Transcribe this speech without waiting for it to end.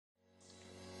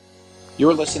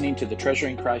You're listening to the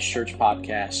Treasuring Christ Church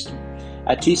podcast.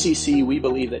 At TCC, we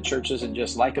believe that church isn't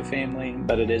just like a family,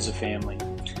 but it is a family.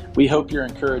 We hope you're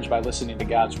encouraged by listening to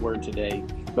God's Word today,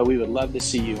 but we would love to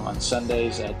see you on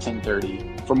Sundays at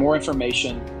 10:30. For more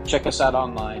information, check us out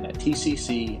online at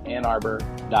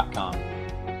tccannarbor.com.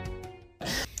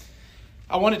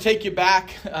 I want to take you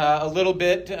back a little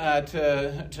bit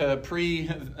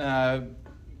to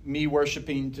me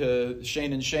worshiping to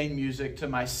Shane and Shane music to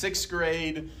my 6th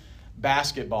grade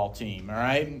basketball team, all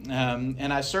right?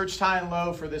 And I searched high and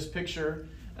low for this picture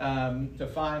to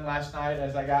find last night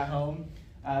as I got home.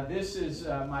 This is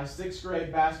my 6th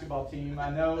grade basketball team.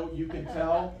 I know you can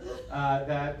tell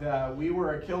that we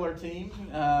were a killer team,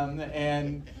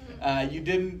 and you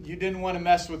didn't want to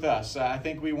mess with us. I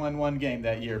think we won one game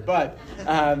that year, but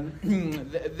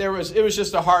it was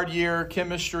just a hard year.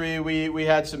 Chemistry, we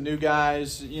had some new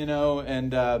guys,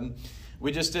 and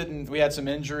we just didn't. We had some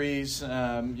injuries,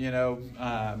 I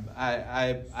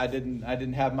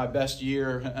didn't have my best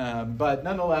year, but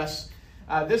nonetheless.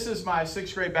 This is my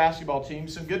 6th grade basketball team.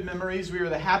 Some good memories. We were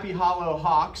the Happy Hollow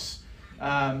Hawks,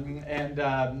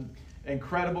 and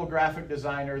incredible graphic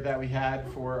designer that we had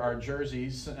for our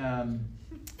jerseys. I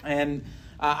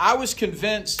was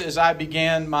convinced as I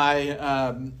began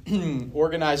my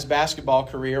organized basketball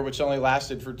career, which only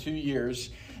lasted for 2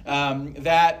 years,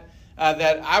 that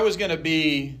I was going to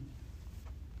be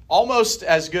almost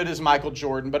as good as Michael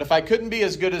Jordan, but if I couldn't be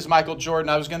as good as Michael Jordan,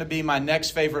 I was going to be my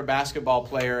next favorite basketball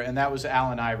player, and that was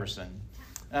Allen Iverson.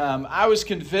 I was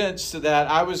convinced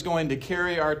that I was going to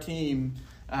carry our team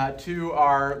to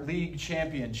our league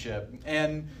championship,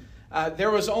 and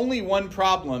there was only one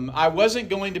problem. I wasn't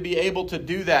going to be able to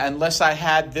do that unless I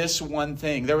had this one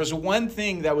thing. There was one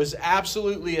thing that was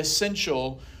absolutely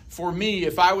essential for me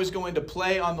if I was going to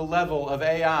play on the level of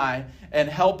AI and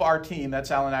help our team, that's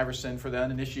Allen Iverson for the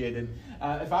uninitiated,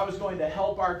 if I was going to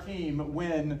help our team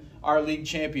win our league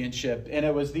championship, and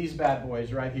it was these bad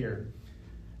boys right here.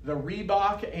 The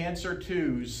Reebok Answer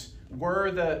 2s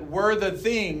were the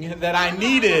thing that I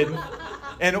needed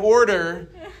in order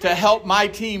to help my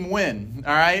team win,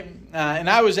 all right? And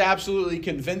I was absolutely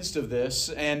convinced of this,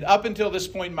 and up until this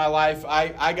point in my life,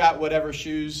 I got whatever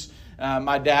shoes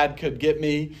my dad could get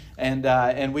me,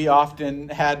 and we often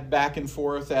had back and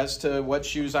forth as to what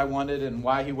shoes I wanted and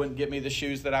why he wouldn't get me the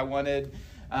shoes that I wanted.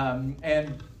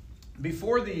 And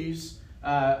before these,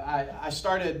 I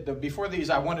wanted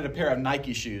a pair of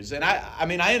Nike shoes, and I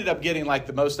ended up getting like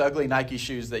the most ugly Nike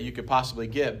shoes that you could possibly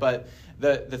get. But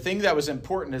the thing that was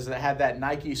important is that it had that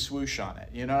Nike swoosh on it.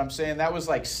 You know what I'm saying? That was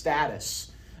like status.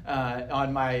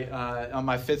 On my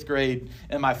 5th grade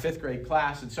in my 5th grade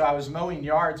class, and so I was mowing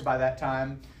yards by that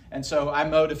time, and so I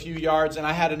mowed a few yards, and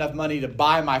I had enough money to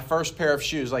buy my first pair of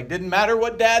shoes. Like, didn't matter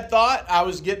what Dad thought, I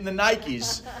was getting the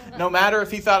Nikes. No matter if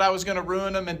he thought I was going to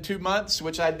ruin them in 2 months,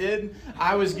 which I did,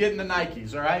 I was getting the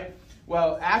Nikes. All right.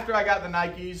 Well, after I got the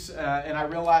Nikes, and I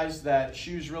realized that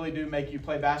shoes really do make you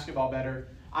play basketball better,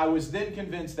 I was then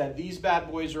convinced that these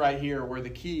bad boys right here were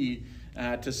the key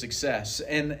to success.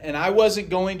 And I wasn't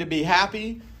going to be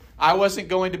happy. I wasn't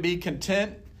going to be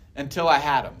content until I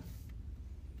had them.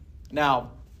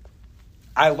 Now,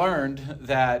 I learned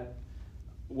that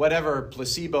whatever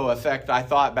placebo effect I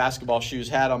thought basketball shoes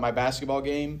had on my basketball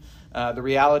game, the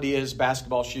reality is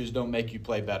basketball shoes don't make you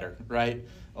play better, right?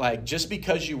 Like, just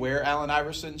because you wear Allen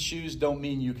Iverson shoes don't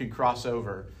mean you can cross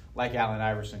over like Allen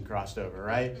Iverson crossed over,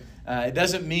 right? It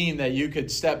doesn't mean that you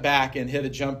could step back and hit a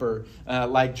jumper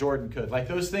like Jordan could. Like,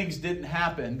 those things didn't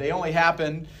happen. They only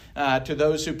happen to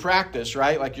those who practice,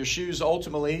 right? Like, your shoes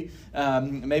ultimately,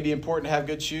 it may be important to have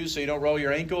good shoes so you don't roll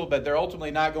your ankle, but they're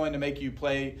ultimately not going to make you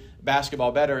play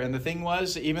basketball better. And the thing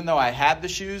was, even though I had the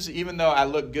shoes, even though I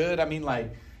looked good,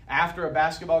 after a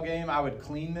basketball game, I would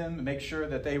clean them and make sure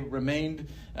that they remained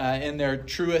in their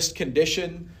truest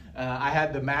condition. I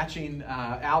had the matching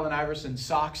Allen Iverson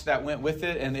socks that went with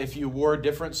it, and if you wore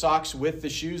different socks with the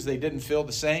shoes, they didn't feel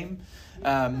the same.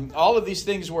 All of these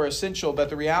things were essential, but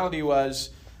the reality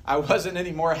was I wasn't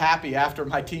any more happy after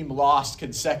my team lost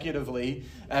consecutively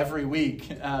every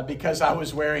week because I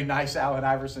was wearing nice Allen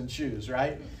Iverson shoes,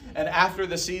 right? And after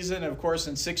the season, of course,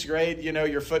 in 6th grade,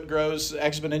 your foot grows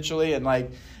exponentially, and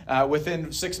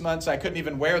within 6 months, I couldn't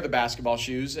even wear the basketball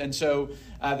shoes. And so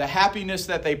the happiness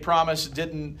that they promised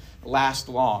didn't last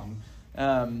long.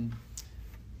 That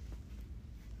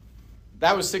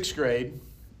was 6th grade.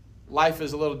 Life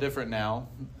is a little different now.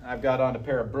 I've got on a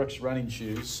pair of Brooks running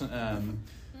shoes.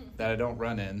 that I don't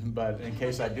run in, but in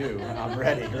case I do, I'm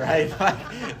ready, right?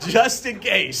 Just in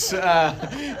case,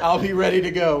 I'll be ready to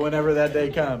go whenever that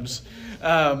day comes.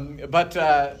 But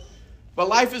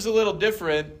life is a little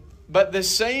different But the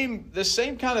same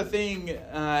kind of thing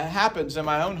happens in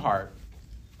my own heart.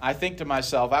 I think to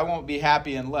myself, I won't be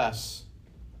happy unless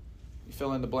you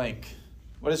fill in the blank.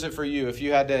 What is it for you? If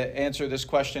you had to answer this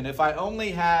question, if I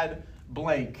only had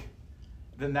blank,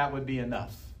 then that would be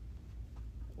enough.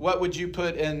 What would you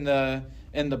put in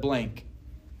the blank?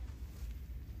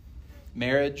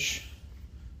 Marriage,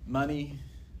 money,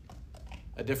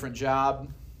 a different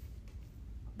job,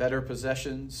 better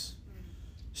possessions.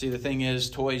 See, the thing is,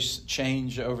 toys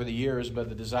change over the years, but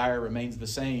the desire remains the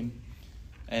same.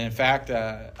 And in fact,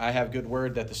 I have good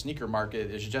word that the sneaker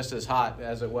market is just as hot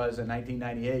as it was in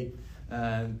 1998,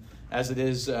 as it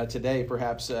is today,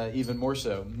 perhaps even more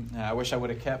so. I wish I would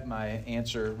have kept my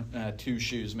answer to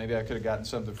shoes. Maybe I could have gotten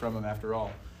something from them after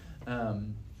all.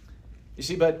 You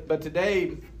see, but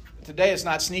today it's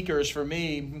not sneakers for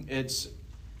me. It's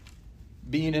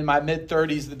being in my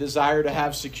mid-30s, the desire to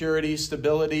have security,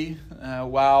 stability,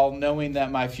 while knowing that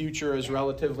my future is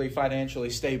relatively financially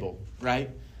stable, right?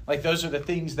 Like those are the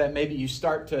things that maybe you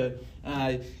start to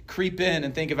creep in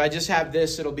and think, if I just have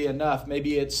this, it'll be enough.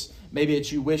 Maybe it's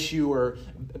you wish you were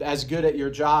as good at your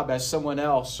job as someone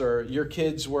else, or your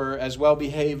kids were as well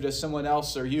behaved as someone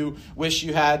else, or you wish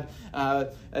you had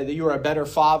that you were a better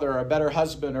father, or a better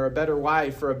husband, or a better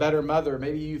wife, or a better mother.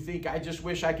 Maybe you think, I just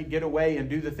wish I could get away and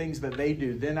do the things that they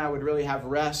do. Then I would really have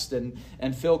rest and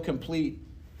feel complete.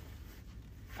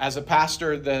 As a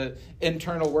pastor, the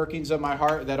internal workings of my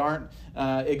heart that aren't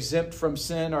exempt from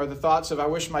sin are the thoughts of, I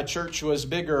wish my church was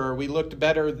bigger, or we looked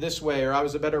better this way, or I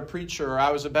was a better preacher, or I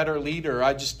was a better leader.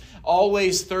 I just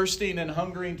always thirsting and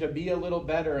hungering to be a little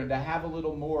better and to have a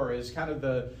little more is kind of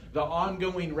the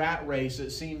ongoing rat race, it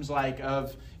seems like,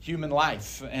 of human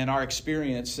life and our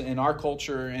experience in our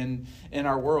culture and in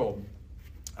our world.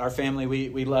 Our family,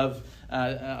 we love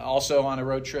also on a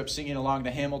road trip singing along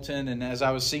to Hamilton. And as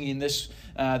I was singing this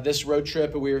road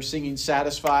trip, we were singing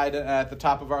Satisfied at the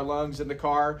top of our lungs in the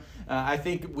car. I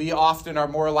think we often are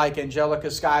more like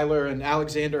Angelica Schuyler and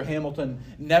Alexander Hamilton,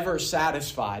 never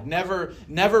satisfied,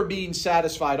 never being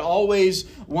satisfied, always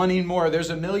wanting more.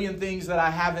 There's a million things that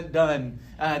I haven't done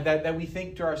that we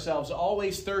think to ourselves,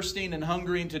 always thirsting and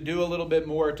hungering to do a little bit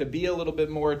more, to be a little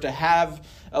bit more, to have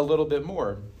a little bit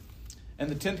more. And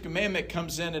the 10th commandment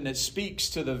comes in and it speaks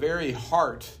to the very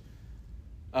heart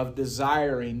of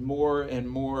desiring more and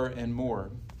more and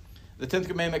more. The 10th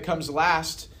commandment comes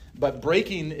last, but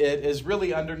breaking it is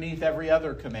really underneath every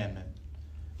other commandment.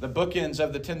 The bookends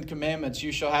of the 10 commandments,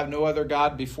 you shall have no other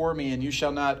God before me, and you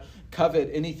shall not covet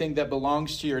anything that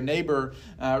belongs to your neighbor,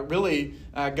 really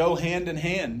go hand in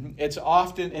hand. It's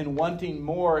often in wanting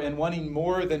more and wanting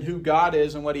more than who God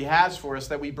is and what he has for us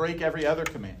that we break every other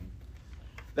command.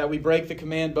 That we break the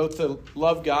command both to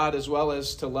love God as well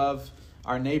as to love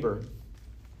our neighbor.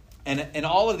 And in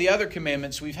all of the other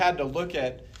commandments, we've had to look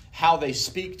at how they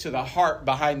speak to the heart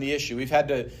behind the issue. We've had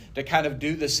to kind of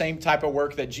do the same type of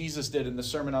work that Jesus did in the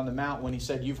Sermon on the Mount when he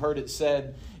said, you've heard it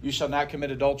said, you shall not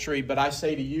commit adultery, but I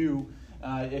say to you,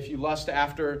 if you lust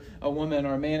after a woman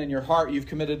or a man in your heart, you've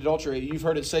committed adultery. You've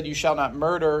heard it said, you shall not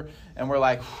murder. And we're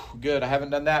like, good, I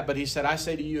haven't done that. But he said, I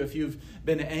say to you, if you've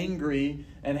been angry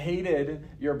and hated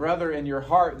your brother in your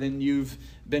heart, then you've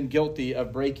been guilty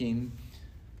of breaking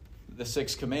the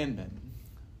 6th commandment.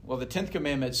 Well, the 10th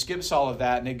commandment skips all of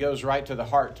that and it goes right to the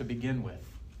heart to begin with.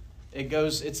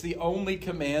 It's the only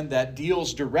command that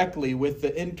deals directly with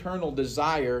the internal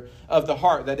desire of the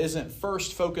heart, that isn't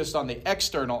first focused on the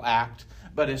external act,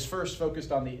 but is first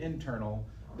focused on the internal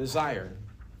desire.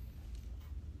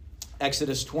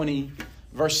 Exodus 20,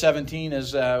 verse 17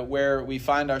 is where we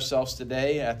find ourselves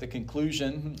today at the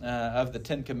conclusion of the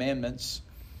 10 commandments.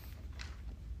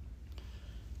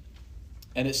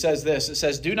 And it says this, it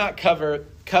says, do not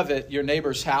covet your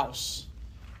neighbor's house.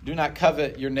 Do not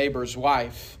covet your neighbor's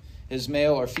wife, his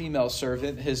male or female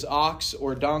servant, his ox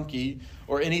or donkey,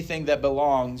 or anything that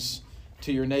belongs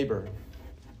to your neighbor.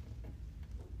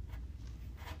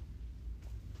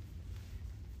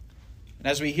 And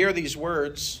as we hear these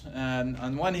words,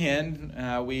 on one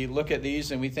hand, we look at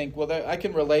these and we think, well, I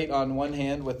can relate on one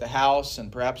hand with the house and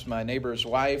perhaps my neighbor's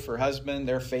wife or husband,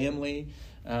 their family.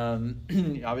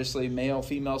 Obviously, male,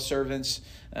 female servants,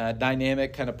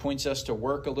 dynamic kind of points us to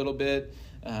work a little bit.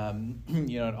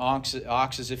 An ox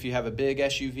is if you have a big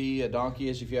SUV, a donkey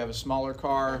is if you have a smaller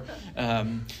car.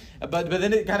 But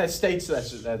then it kind of states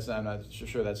that's I'm not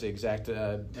sure that's the exact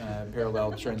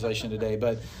parallel translation today.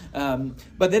 But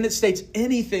then it states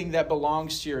anything that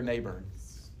belongs to your neighbor.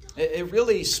 It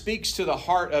really speaks to the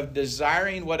heart of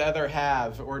desiring what other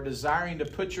have, or desiring to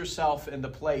put yourself in the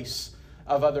place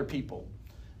of other people.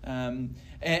 And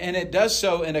it does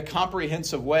so in a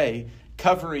comprehensive way,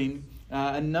 covering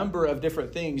a number of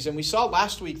different things. And we saw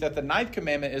last week that the ninth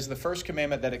commandment is the first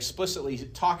commandment that explicitly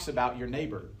talks about your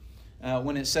neighbor.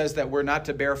 When it says that we're not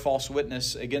to bear false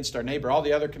witness against our neighbor. All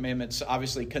the other commandments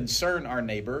obviously concern our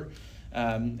neighbor,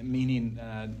 meaning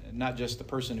not just the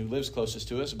person who lives closest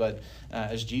to us, but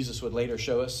as Jesus would later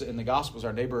show us in the Gospels,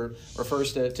 our neighbor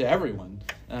refers to everyone.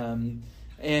 And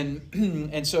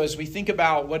so as we think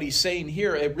about what he's saying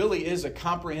here, it really is a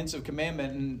comprehensive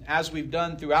commandment. And as we've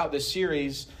done throughout this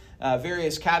series,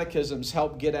 various catechisms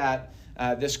help get at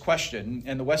this question.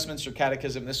 And the Westminster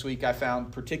Catechism this week I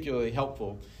found particularly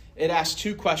helpful. It asks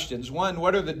two questions. One,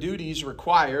 what are the duties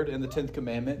required in the 10th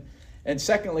commandment? And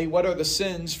secondly, what are the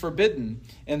sins forbidden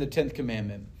in the 10th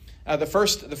commandment? The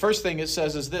first thing it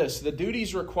says is this: the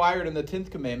duties required in the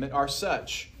 10th commandment are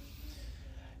such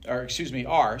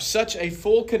a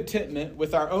full contentment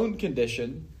with our own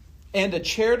condition and a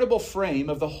charitable frame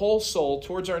of the whole soul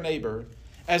towards our neighbor,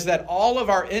 as that all of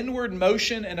our inward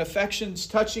motion and affections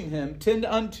touching him tend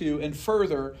unto and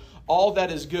further all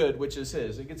that is good, which is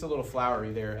his. It gets a little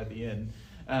flowery there at the end.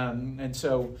 But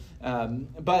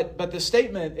the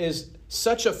statement is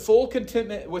such a full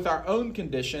contentment with our own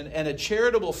condition and a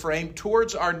charitable frame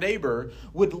towards our neighbor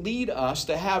would lead us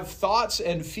to have thoughts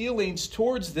and feelings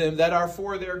towards them that are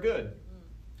for their good,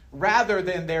 rather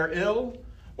than their ill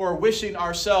or wishing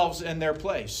ourselves in their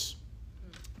place.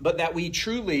 But that we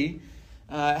truly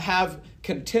have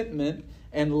contentment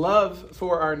and love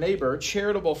for our neighbor,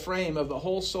 charitable frame of the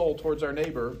whole soul towards our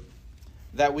neighbor,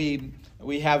 that we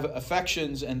have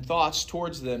affections and thoughts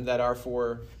towards them that are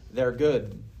for their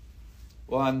good.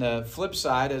 Well, on the flip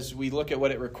side, as we look at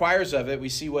what it requires of it, we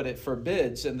see what it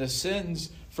forbids. And the sins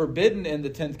forbidden in the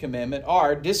 10th commandment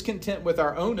are discontent with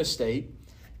our own estate,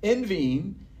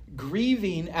 envying,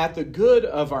 grieving at the good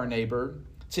of our neighbor,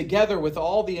 together with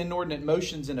all the inordinate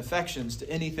motions and affections to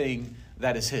anything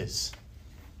that is his.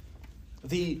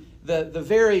 The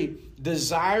very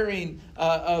desiring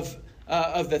of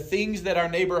the things that our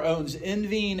neighbor owns,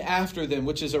 envying after them,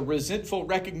 which is a resentful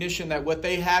recognition that what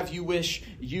they have you wish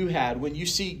you had. When you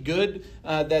see good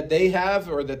that they have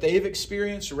or that they've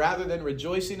experienced, rather than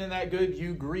rejoicing in that good,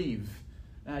 you grieve.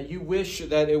 You wish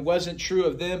that it wasn't true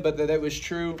of them, but that it was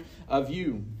true of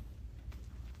you.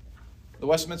 The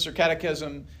Westminster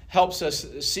Catechism helps us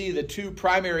see the two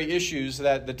primary issues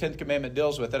that the 10th commandment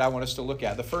deals with that I want us to look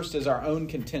at. The first is our own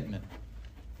contentment.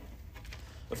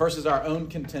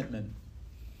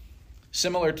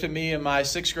 Similar to me in my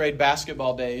 6th grade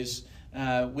basketball days,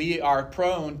 we are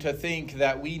prone to think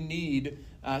that we need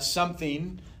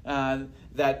something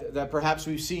that perhaps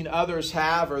we've seen others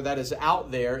have or that is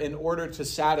out there in order to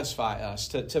satisfy us,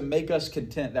 to make us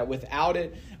content, that without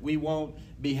it we won't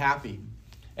be happy.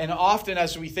 And often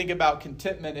as we think about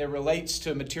contentment, it relates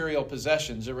to material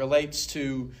possessions. It relates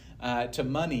to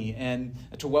money and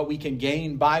to what we can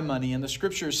gain by money. And the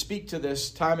scriptures speak to this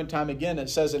time and time again. It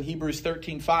says in Hebrews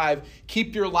 13:5,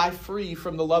 keep your life free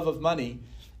from the love of money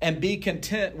and be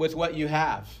content with what you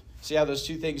have. See how those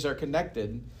two things are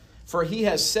connected? For he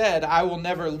has said, I will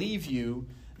never leave you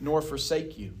nor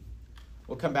forsake you.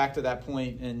 We'll come back to that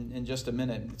point in just a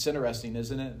minute. It's interesting,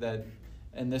 isn't it, that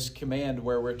in this command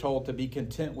where we're told to be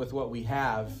content with what we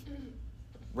have,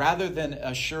 rather than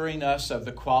assuring us of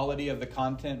the quality of the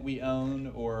content we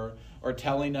own or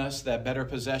telling us that better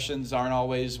possessions aren't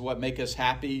always what make us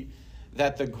happy,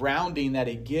 that the grounding that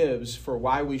it gives for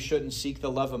why we shouldn't seek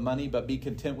the love of money but be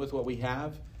content with what we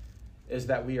have is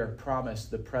that we are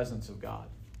promised the presence of God.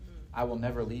 I will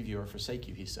never leave you or forsake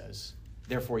you, he says.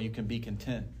 Therefore, you can be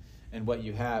content in what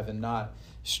you have and not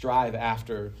strive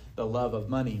after the love of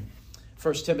money.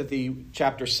 1 Timothy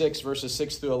chapter 6, verses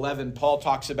 6 through 11, Paul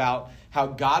talks about how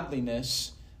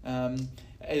godliness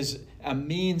is a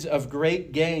means of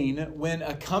great gain when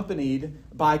accompanied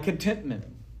by contentment.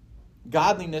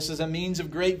 Godliness is a means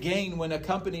of great gain when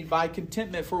accompanied by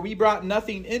contentment. For we brought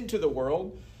nothing into the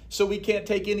world, so we can't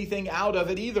take anything out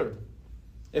of it either.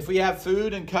 If we have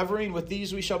food and covering, with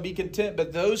these we shall be content.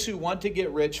 But those who want to get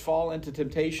rich fall into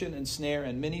temptation and snare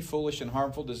and many foolish and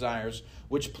harmful desires,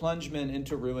 which plunge men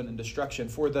into ruin and destruction.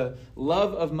 For the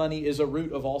love of money is a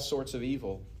root of all sorts of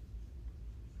evil.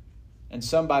 And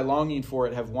some by longing for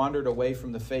it have wandered away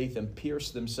from the faith and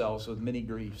pierced themselves with many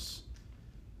griefs.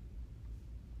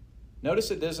 Notice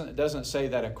it doesn't say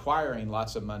that acquiring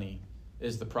lots of money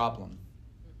is the problem.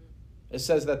 It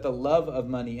says that the love of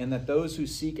money and that those who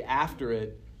seek after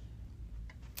it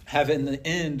have in the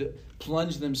end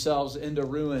plunged themselves into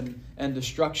ruin and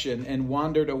destruction and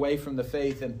wandered away from the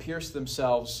faith and pierced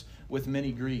themselves with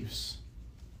many griefs.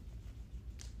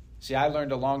 See, I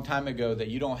learned a long time ago that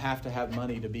you don't have to have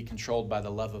money to be controlled by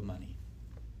the love of money.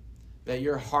 that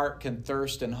your heart can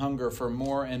thirst and hunger for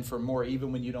more and for more,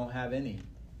 even when you don't have any.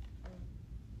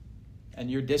 And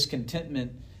your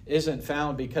discontentment isn't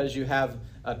found because you have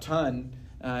a ton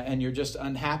and you're just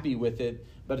unhappy with it,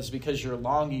 but it's because you're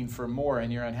longing for more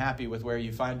and you're unhappy with where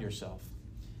you find yourself.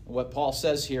 What Paul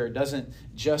says here doesn't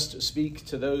just speak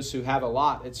to those who have a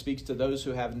lot. It speaks to those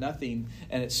who have nothing,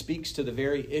 and it speaks to the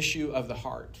very issue of the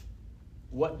heart.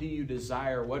 What do you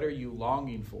desire? What are you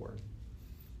longing for?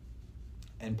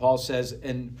 And Paul says,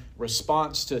 in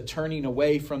response to turning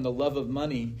away from the love of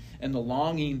money and the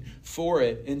longing for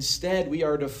it, instead we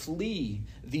are to flee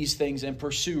these things and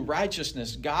pursue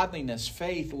righteousness, godliness,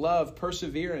 faith, love,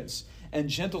 perseverance, and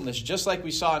gentleness. Just like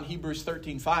we saw in Hebrews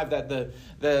 13:5, that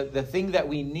the thing that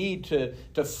we need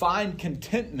to find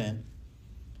contentment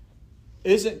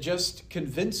isn't just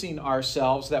convincing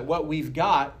ourselves that what we've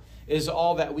got is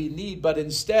all that we need, but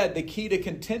instead the key to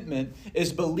contentment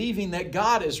is believing that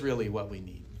God is really what we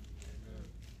need.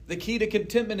 The key to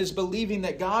contentment is believing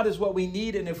that God is what we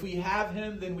need, and if we have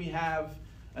Him, then we have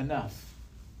enough.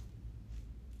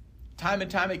 Time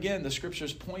and time again, the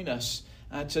Scriptures point us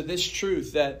to this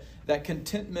truth, that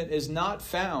contentment is not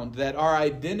found, that our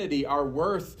identity, our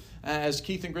worth, as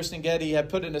Keith and Kristen Getty have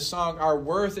put in a song, our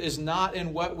worth is not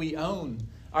in what we own.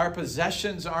 Our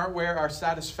possessions aren't where our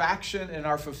satisfaction and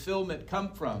our fulfillment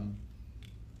come from.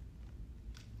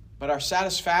 But our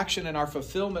satisfaction and our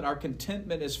fulfillment, our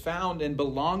contentment is found in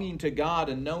belonging to God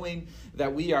and knowing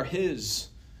that we are His.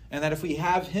 And that if we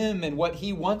have Him and what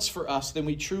He wants for us, then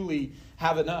we truly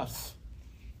have enough.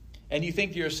 And you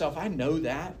think to yourself, I know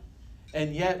that.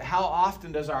 And yet, how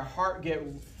often does our heart get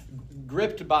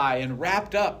gripped by and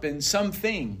wrapped up in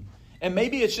something? And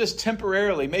maybe it's just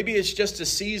temporarily. Maybe it's just a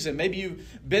season. Maybe you've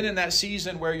been in that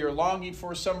season where you're longing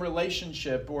for some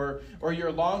relationship, or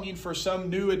you're longing for some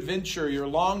new adventure. You're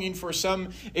longing for some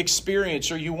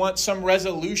experience, or you want some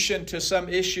resolution to some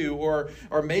issue, or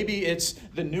maybe it's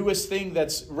the newest thing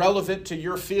that's relevant to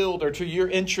your field or to your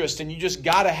interest, and you just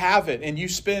got to have it, and you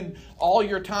spend all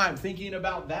your time thinking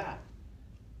about that.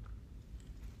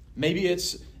 Maybe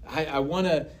it's I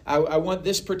want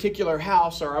this particular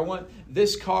house, or I want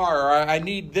this car, or I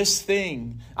need this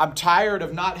thing. I'm tired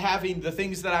of not having the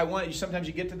things that I want. Sometimes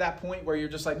you get to that point where you're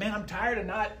just like, man, I'm tired of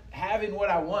not having what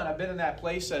I want. I've been in that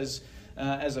place as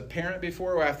a parent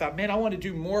before, where I thought, man, I want to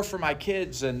do more for my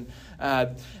kids, and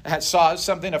saw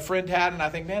something a friend had, and I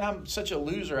think, man, I'm such a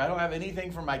loser. I don't have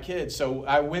anything for my kids. So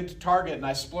I went to Target and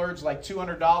I splurged like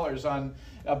 $200 on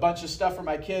a bunch of stuff for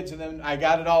my kids, and then I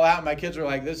got it all out, and my kids were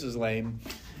like, this is lame.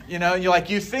 You know,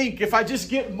 you think if I just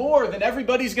get more, then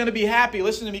everybody's going to be happy.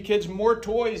 Listen to me, kids. More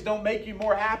toys don't make you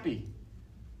more happy.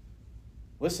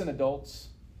 Listen, adults.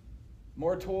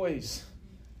 More toys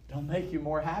don't make you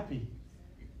more happy.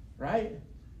 Right?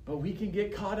 But we can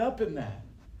get caught up in that.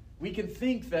 We can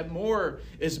think that more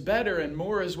is better and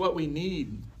more is what we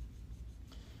need.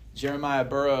 Jeremiah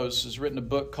Burroughs has written a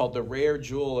book called The Rare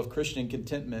Jewel of Christian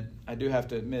Contentment. I do have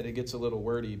to admit it gets a little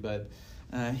wordy, but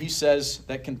he says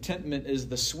that contentment is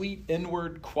the sweet,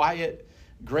 inward, quiet,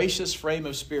 gracious frame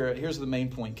of spirit. Here's the main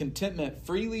point. Contentment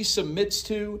freely submits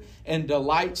to and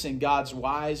delights in God's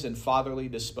wise and fatherly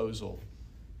disposal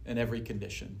in every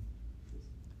condition.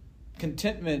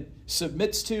 Contentment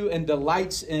submits to and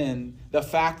delights in the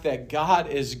fact that God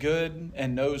is good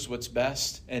and knows what's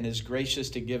best and is gracious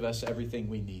to give us everything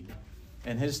we need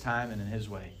in His time and in His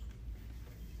way.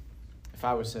 If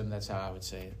I was Him, that's how I would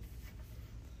say it.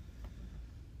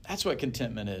 That's what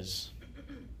contentment is.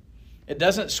 It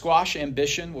doesn't squash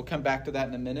ambition. We'll come back to that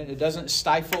in a minute. It doesn't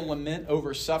stifle lament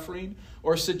over suffering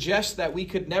or suggest that we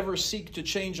could never seek to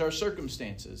change our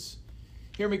circumstances.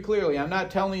 Hear me clearly. I'm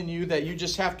not telling you that you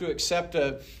just have to accept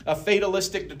a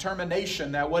fatalistic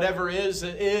determination that whatever is,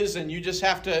 it is, and you just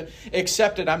have to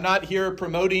accept it. I'm not here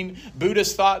promoting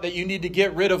Buddhist thought that you need to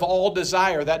get rid of all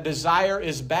desire. That desire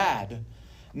is bad.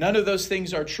 None of those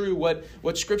things are true.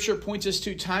 What Scripture points us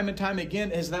to time and time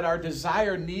again is that our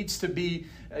desire needs to be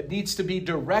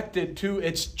directed to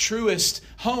its truest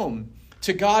home,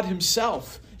 to God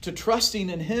Himself, to trusting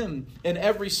in Him in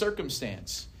every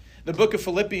circumstance. The book of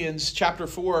Philippians chapter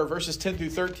 4, verses 10 through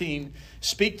 13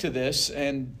 speak to this,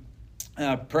 and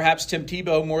perhaps Tim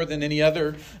Tebow, more than any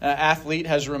other athlete,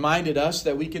 has reminded us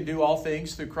that we can do all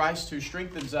things through Christ who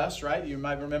strengthens us, right? You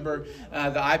might remember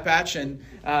the eye patch. And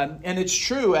it's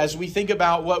true, as we think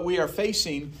about what we are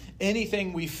facing,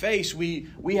 anything we face, we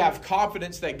have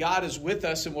confidence that God is with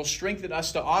us and will strengthen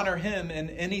us to honor Him in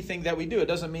anything that we do. It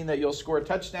doesn't mean that you'll score a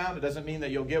touchdown. It doesn't mean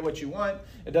that you'll get what you want.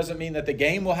 It doesn't mean that the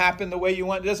game will happen the way you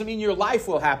want. It doesn't mean your life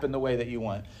will happen the way that you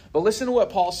want. But listen to what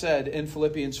Paul said in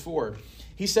Philippians 4.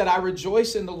 He said, I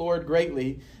rejoice in the Lord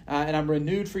greatly, and I'm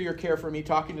renewed for your care for me,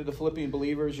 talking to the Philippian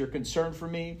believers, your concern for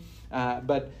me,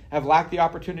 but have lacked the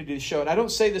opportunity to show it. I don't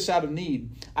say this out of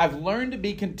need. I've learned to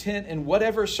be content in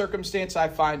whatever circumstance I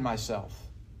find myself.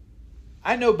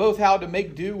 I know both how to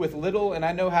make do with little, and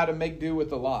I know how to make do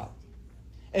with a lot.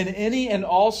 In any and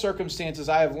all circumstances,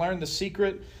 I have learned the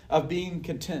secret of being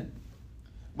content,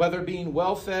 whether being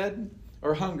well-fed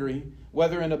or hungry,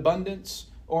 whether in abundance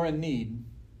or in need.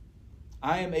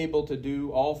 I am able to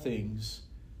do all things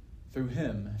through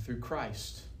Him, through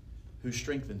Christ, who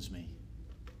strengthens me.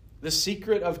 The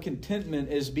secret of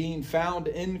contentment is being found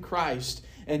in Christ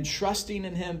and trusting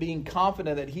in Him, being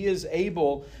confident that He is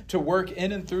able to work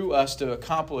in and through us to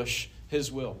accomplish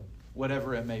His will,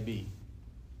 whatever it may be.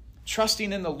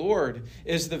 Trusting in the Lord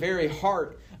is the very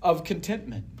heart of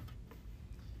contentment.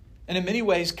 And in many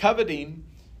ways, coveting,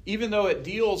 even though it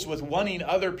deals with wanting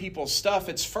other people's stuff,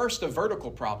 it's first a vertical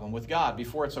problem with God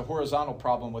before it's a horizontal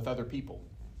problem with other people.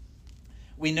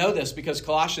 We know this because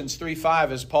Colossians 3:5,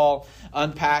 as Paul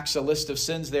unpacks a list of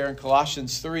sins there in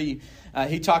Colossians 3,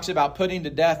 he talks about putting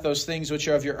to death those things which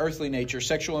are of your earthly nature,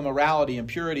 sexual immorality,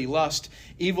 impurity, lust,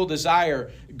 evil desire,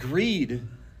 greed,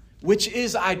 which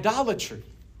is idolatry.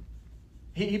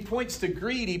 He points to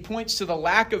greed. He points to the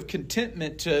lack of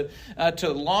contentment, to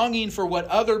longing for what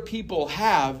other people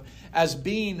have as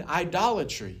being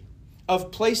idolatry,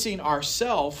 of placing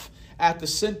ourself at the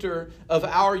center of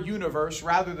our universe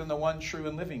rather than the one true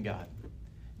and living God.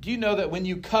 Do you know that when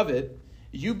you covet,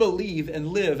 you believe and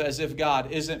live as if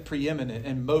God isn't preeminent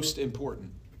and most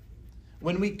important?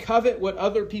 When we covet what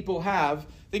other people have,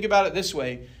 think about it this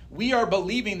way. We are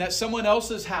believing that someone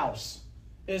else's house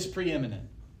is preeminent.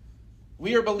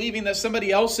 We are believing that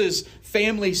somebody else's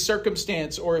family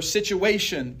circumstance or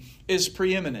situation is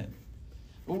preeminent.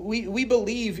 We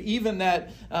believe even that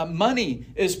money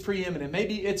is preeminent.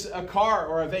 Maybe it's a car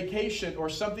or a vacation or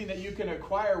something that you can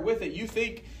acquire with it. You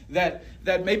think that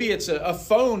maybe it's a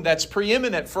phone that's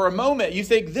preeminent for a moment. You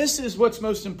think this is what's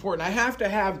most important. I have to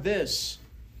have this.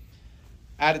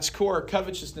 At its core,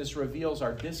 covetousness reveals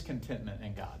our discontentment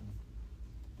in God.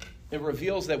 It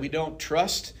reveals that we don't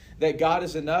trust that God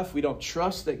is enough. We don't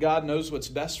trust that God knows what's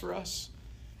best for us.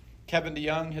 Kevin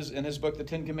DeYoung, in his book, The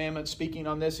 10 Commandments, speaking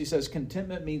on this, he says,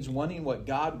 contentment means wanting what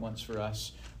God wants for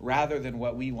us rather than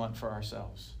what we want for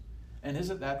ourselves. And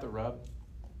isn't that the rub?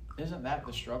 Isn't that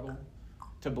the struggle?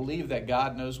 To believe that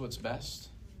God knows what's best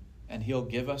and He'll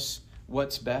give us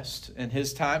what's best in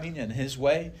His timing and His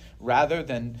way rather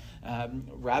than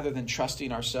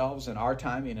trusting ourselves and our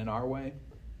timing and our way.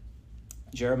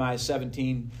 Jeremiah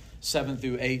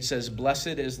 17:7-8 says, blessed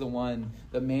is the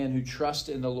man who trusts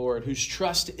in the Lord, whose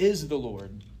trust is the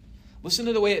Lord. Listen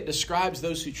to the way it describes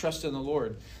those who trust in the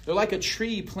Lord. They're like a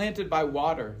tree planted by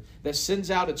water that sends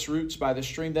out its roots by the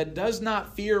stream, that does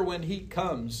not fear when heat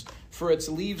comes, for its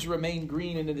leaves remain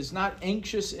green, and it is not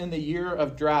anxious in the year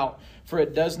of drought, for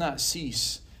it does not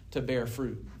cease to bear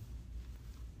fruit.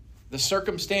 The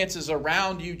circumstances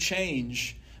around you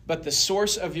change, but the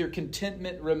source of your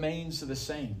contentment remains the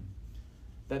same.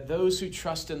 That those who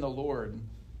trust in the Lord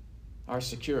are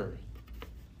secure.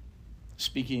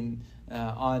 Speaking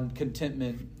on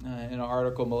contentment in an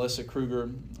article, Melissa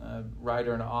Kruger,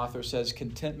 writer and author, says,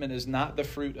 contentment is not the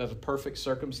fruit of perfect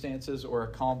circumstances or a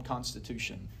calm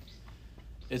constitution.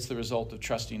 It's the result of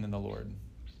trusting in the Lord.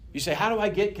 You say, how do I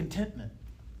get contentment?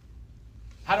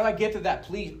 How do I get to that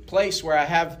place where I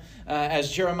have,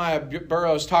 as Jeremiah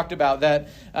Burroughs talked about,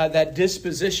 that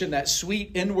disposition, that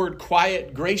sweet, inward,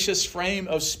 quiet, gracious frame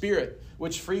of spirit,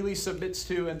 which freely submits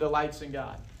to and delights in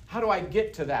God? How do I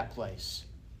get to that place?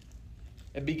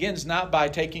 It begins not by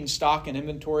taking stock and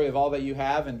inventory of all that you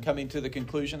have and coming to the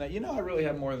conclusion that, I really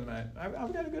have more than that.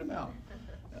 I've got a good amount.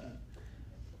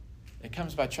 It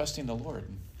comes by trusting the Lord,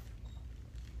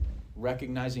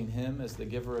 recognizing Him as the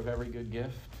giver of every good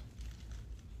gift,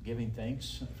 giving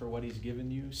thanks for what He's given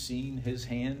you, seeing His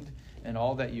hand in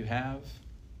all that you have,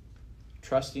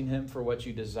 trusting Him for what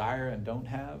you desire and don't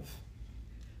have,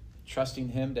 trusting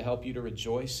Him to help you to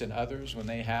rejoice in others when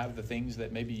they have the things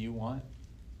that maybe you want.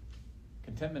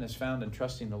 Contentment is found in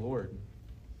trusting the Lord.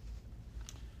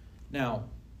 Now,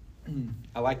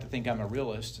 I like to think I'm a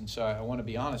realist, and so I want to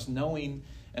be honest. Knowing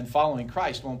and following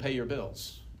Christ won't pay your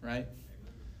bills, right?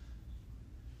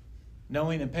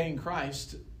 Knowing and paying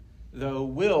Christ, though,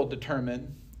 will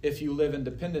determine if you live in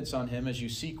dependence on Him as you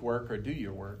seek work or do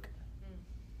your work.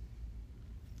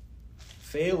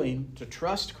 Failing to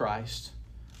trust Christ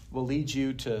will lead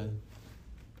you to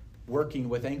working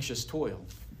with anxious toil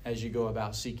as you go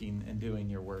about seeking and doing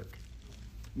your work.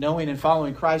 Knowing and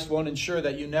following Christ won't ensure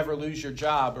that you never lose your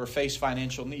job or face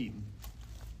financial need.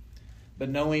 But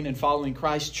knowing and following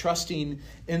Christ, trusting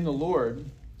in the Lord,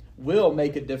 will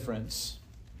make a difference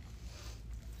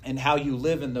in how you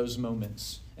live in those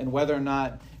moments, and whether or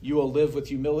not you will live with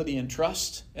humility and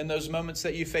trust in those moments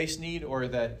that you face need, or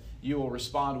that you will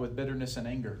respond with bitterness and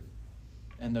anger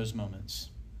in those moments.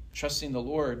 Trusting the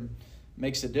Lord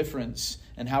makes a difference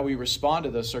in how we respond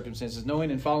to those circumstances. Knowing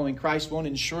and following Christ won't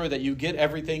ensure that you get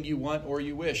everything you want or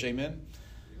you wish. Amen?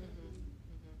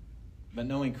 But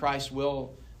knowing Christ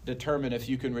will determine if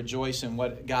you can rejoice in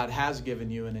what God has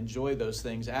given you and enjoy those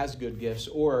things as good gifts,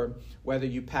 or whether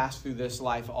you pass through this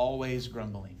life always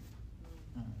grumbling.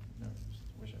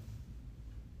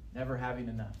 Never having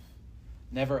enough.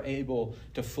 Never able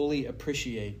to fully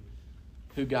appreciate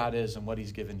who God is and what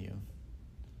He's given you.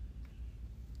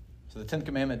 So the 10th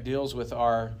commandment deals with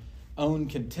our own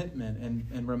contentment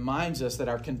and reminds us that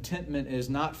our contentment is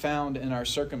not found in our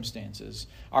circumstances.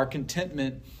 Our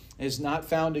contentment is not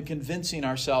found in convincing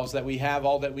ourselves that we have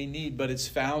all that we need, but it's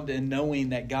found in knowing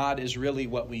that God is really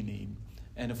what we need.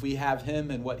 And if we have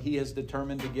Him and what He has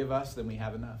determined to give us, then we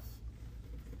have enough.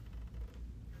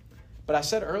 But I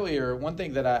said earlier, one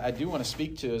thing that I do want to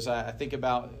speak to is I think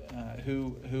about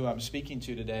who I'm speaking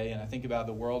to today, and I think about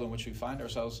the world in which we find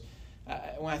ourselves.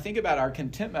 When I think about our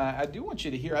contentment, I do want you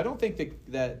to hear, I don't think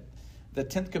that the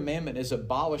 10th commandment is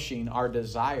abolishing our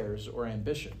desires or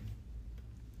ambition.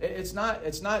 It's not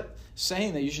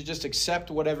saying that you should just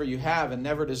accept whatever you have and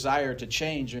never desire to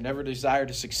change or never desire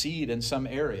to succeed in some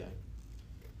area.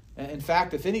 In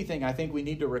fact, if anything, I think we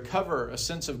need to recover a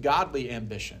sense of godly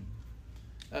ambition,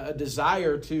 a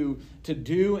desire to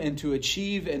do and to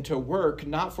achieve and to work,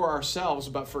 not for ourselves,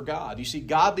 but for God. You see,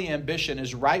 godly ambition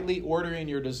is rightly ordering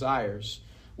your desires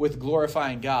with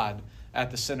glorifying God at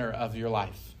the center of your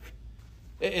life.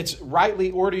 It's rightly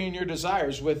ordering your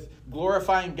desires with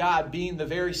glorifying God being the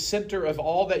very center of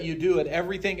all that you do and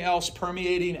everything else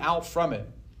permeating out from it.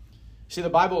 See, the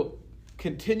Bible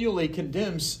continually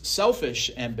condemns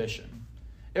selfish ambition.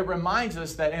 It reminds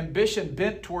us that ambition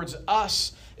bent towards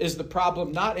us is the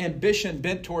problem, not ambition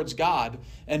bent towards God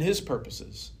and His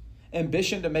purposes.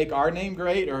 Ambition to make our name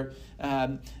great or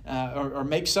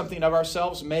make something of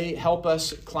ourselves may help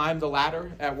us climb the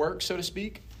ladder at work, so to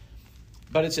speak.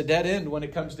 But it's a dead end when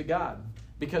it comes to God,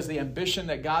 because the ambition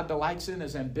that God delights in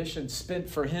is ambition spent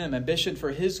for Him, ambition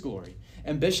for His glory,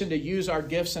 ambition to use our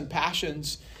gifts and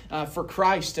passions for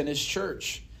Christ and His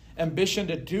church, ambition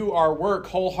to do our work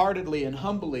wholeheartedly and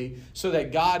humbly so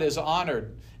that God is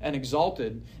honored and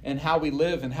exalted in how we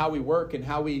live and how we work and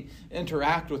how we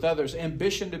interact with others,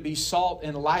 ambition to be salt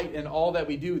and light in all that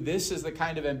we do. This is the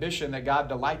kind of ambition that God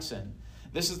delights in.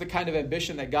 This is the kind of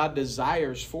ambition that God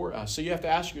desires for us. So you have to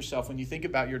ask yourself, when you think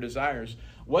about your desires,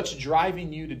 what's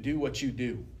driving you to do what you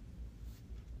do?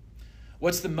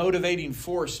 What's the motivating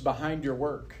force behind your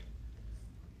work?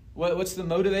 What's the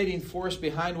motivating force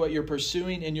behind what you're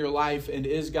pursuing in your life, and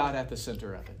is God at the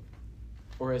center of it?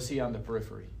 Or is He on the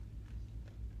periphery?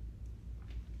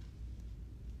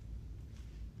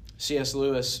 C.S.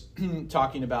 Lewis,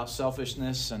 talking about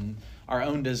selfishness and our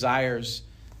own desires,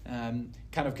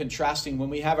 kind of contrasting, when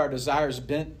we have our desires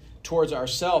bent towards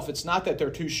ourselves, it's not that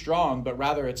they're too strong, but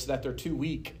rather it's that they're too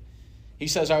weak. He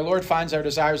says, our Lord finds our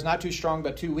desires not too strong,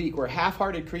 but too weak. We're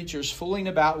half-hearted creatures fooling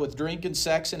about with drink and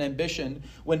sex and ambition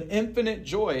when infinite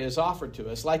joy is offered to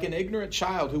us, like an ignorant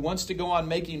child who wants to go on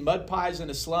making mud pies in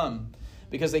a slum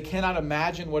because they cannot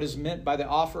imagine what is meant by the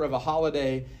offer of a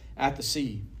holiday at the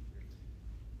sea.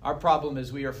 Our problem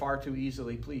is we are far too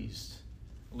easily pleased,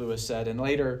 Lewis said. And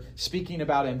later, speaking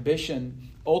about ambition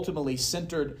ultimately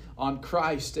centered on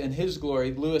Christ and His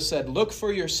glory, Lewis said, look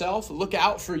for yourself, look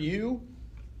out for you,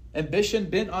 ambition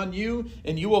bent on you,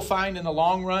 and you will find in the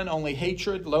long run only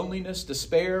hatred, loneliness,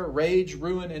 despair, rage,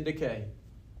 ruin, and decay.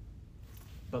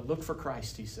 But look for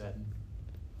Christ, he said.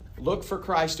 Look for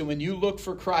Christ, and when you look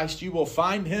for Christ, you will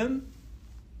find Him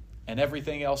and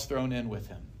everything else thrown in with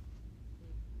Him.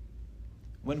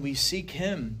 When we seek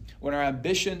Him, when our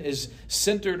ambition is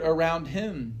centered around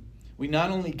Him, we not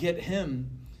only get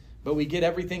Him, but we get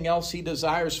everything else He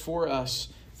desires for us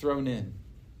thrown in.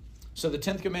 So the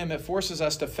 10th commandment forces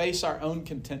us to face our own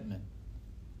contentment.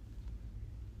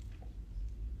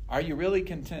 Are you really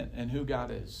content in who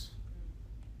God is?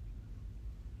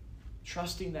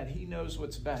 Trusting that He knows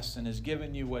what's best and has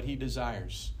given you what He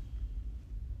desires.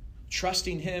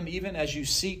 Trusting Him even as you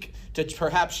seek to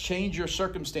perhaps change your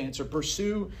circumstance or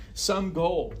pursue some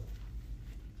goal.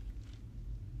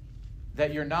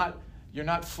 That you're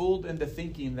not fooled into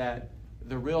thinking that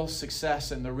the real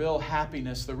success and the real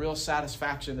happiness, the real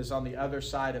satisfaction is on the other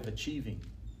side of achieving.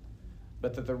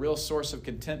 But that the real source of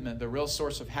contentment, the real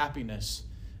source of happiness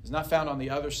It's not found on the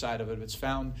other side of it. It's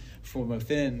found from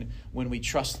within when we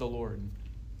trust the Lord.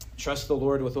 Trust the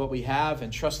Lord with what we have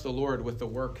and trust the Lord with the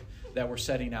work that we're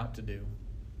setting out to do.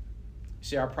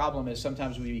 See, our problem is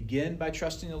sometimes we begin by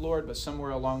trusting the Lord, but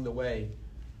somewhere along the way,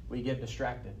 we get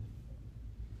distracted.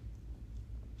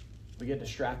 We get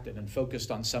distracted and focused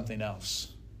on something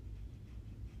else.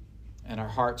 And our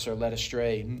hearts are led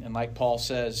astray. And like Paul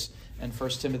says in 1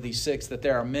 Timothy 6, that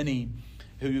there are many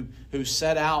who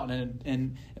set out,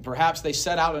 and perhaps they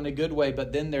set out in a good way,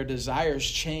 but then their desires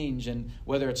change. And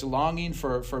whether it's longing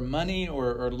for money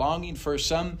or longing for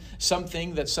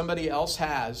something that somebody else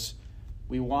has,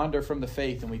 we wander from the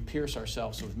faith and we pierce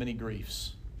ourselves with many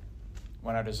griefs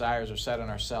when our desires are set on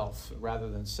ourselves rather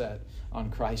than set on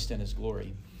Christ and His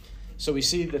glory. So we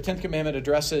see the 10th commandment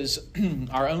addresses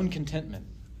our own contentment.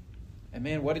 And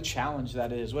man, what a challenge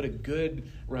that is. What a good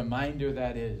reminder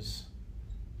that is.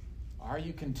 Are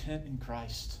you content in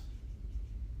Christ?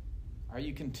 Are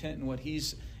you content in what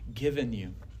He's given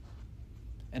you?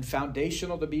 And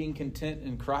foundational to being content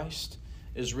in Christ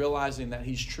is realizing that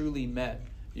He's truly met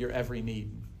your every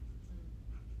need.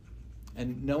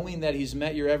 And knowing that He's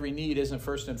met your every need isn't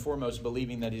first and foremost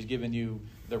believing that He's given you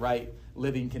the right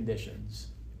living conditions.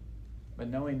 But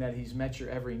knowing that He's met your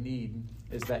every need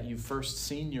is that you've first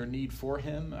seen your need for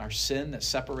Him, our sin that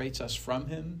separates us from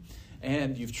Him,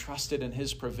 and you've trusted in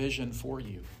His provision for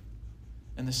you.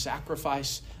 And the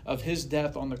sacrifice of His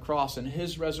death on the cross and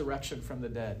His resurrection from the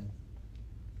dead.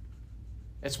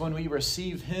 It's when we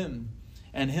receive Him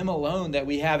and Him alone that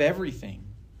we have everything.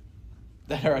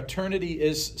 That our eternity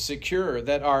is secure.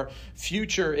 That our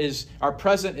our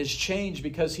present is changed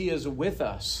because He is with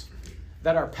us.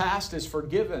 That our past is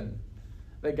forgiven.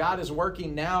 That God is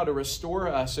working now to restore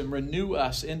us and renew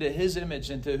us into His image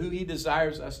and to who He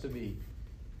desires us to be.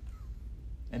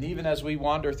 And even as we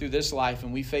wander through this life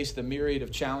and we face the myriad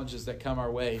of challenges that come our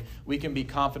way, we can be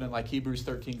confident, like Hebrews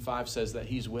 13:5 says, that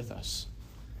He's with us.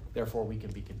 Therefore, we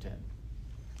can be content.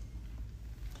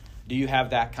 Do you have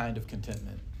that kind of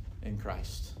contentment in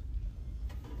Christ?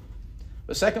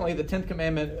 But secondly, the 10th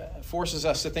commandment forces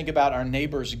us to think about our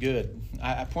neighbor's good.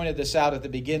 I pointed this out at the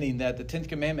beginning that the 10th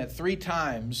commandment 3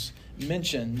 times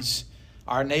mentions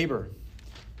our neighbor.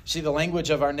 See, the language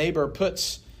of our neighbor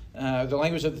the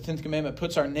language of the 10th commandment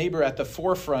puts our neighbor at the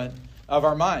forefront of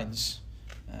our minds.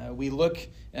 We look,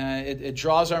 it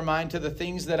draws our mind to the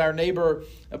things that our neighbor,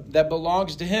 that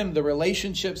belongs to him, the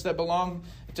relationships that belong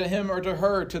to him or to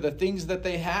her, to the things that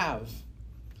they have.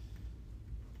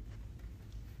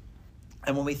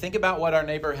 And when we think about what our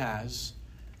neighbor has,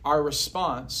 our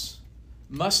response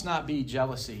must not be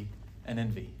jealousy and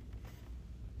envy.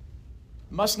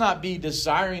 Must not be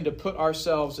desiring to put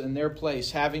ourselves in their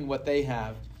place, having what they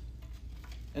have.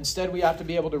 Instead, we ought to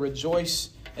be able to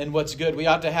rejoice in what's good. We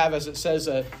ought to have, as it says,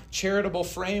 a charitable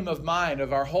frame of mind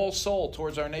of our whole soul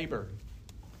towards our neighbor.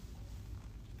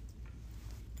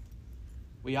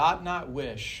 We ought not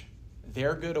wish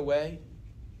their good away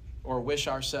or wish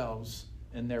ourselves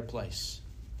in their place.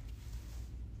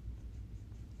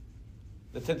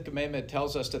 The 10th commandment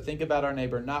tells us to think about our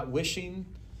neighbor, not wishing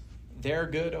their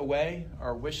good away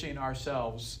or wishing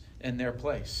ourselves in their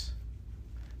place.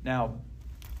 Now,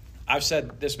 I've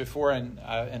said this before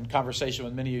in conversation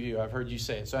with many of you. I've heard you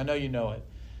say it, so I know you know it.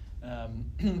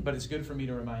 But it's good for me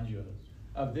to remind you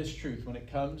of this truth when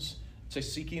it comes to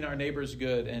seeking our neighbor's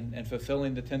good and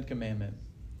fulfilling the 10th commandment.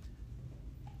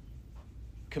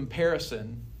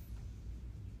 Comparison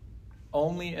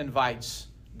only invites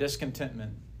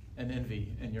discontentment and envy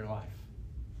in your life.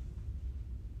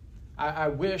 I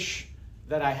wish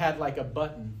that I had like a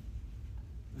button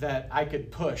that I could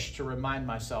push to remind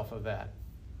myself of that.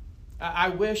 I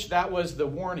wish that was the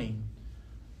warning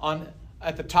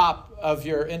at the top of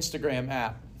your Instagram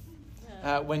app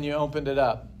when you opened it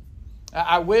up.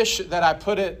 I wish that I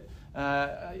put it,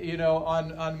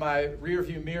 on my rear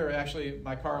view mirror. Actually,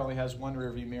 my car only has one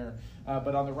rear view mirror,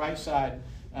 but on the right side,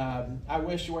 I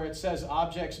wish where it says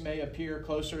objects may appear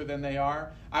closer than they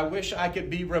are. I wish I could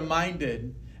be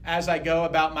reminded as I go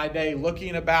about my day,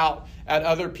 looking about at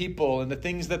other people and the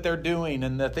things that they're doing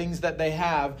and the things that they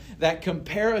have, that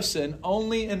comparison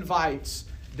only invites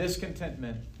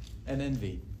discontentment and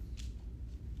envy.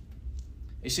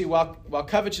 You see, while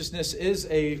covetousness is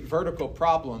a vertical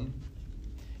problem,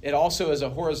 it also is a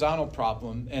horizontal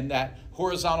problem, and that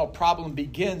horizontal problem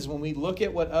begins when we look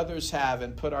at what others have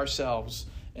and put ourselves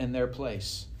in their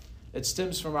place. It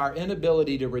stems from our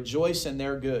inability to rejoice in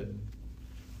their good.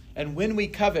 And when we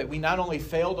covet, we not only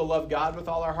fail to love God with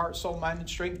all our heart, soul, mind, and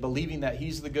strength, believing that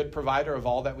He's the good provider of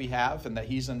all that we have and that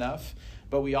He's enough,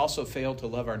 but we also fail to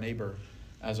love our neighbor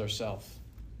as ourselves.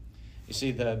 You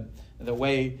see, the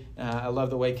way, I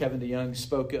love the way Kevin DeYoung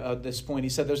spoke at this point. He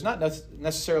said there's not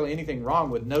necessarily anything wrong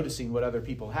with noticing what other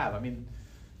people have. I mean,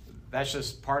 that's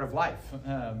just part of life.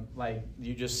 Like,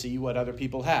 you just see what other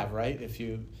people have, right? If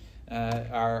you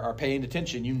are paying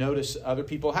attention, you notice other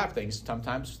people have things,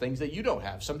 sometimes things that you don't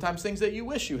have, sometimes things that you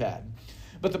wish you had.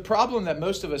 But the problem that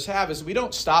most of us have is we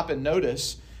don't stop and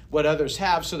notice what others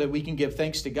have so that we can give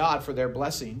thanks to God for their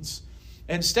blessings.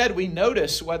 Instead, we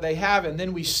notice what they have, and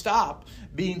then we stop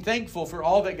being thankful for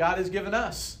all that God has given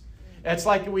us. It's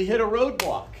like we hit a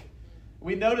roadblock.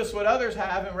 We notice what others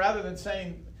have, and rather than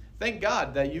saying, thank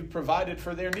God that you've provided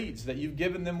for their needs, that you've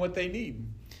given them what they need,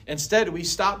 instead, we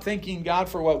stop thanking God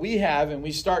for what we have, and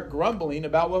we start grumbling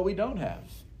about what we don't have.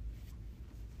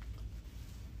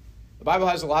 The Bible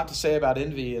has a lot to say about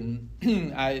envy, and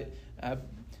I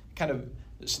kind of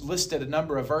listed a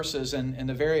number of verses and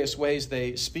the various ways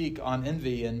they speak on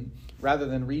envy. And rather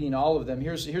than reading all of them,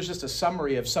 here's just a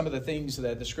summary of some of the things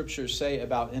that the scriptures say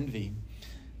about envy.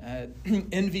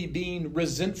 Envy being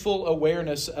resentful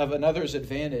awareness of another's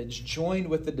advantage, joined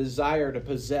with the desire to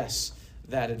possess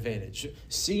that advantage.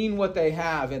 Seeing what they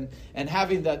have and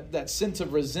having that sense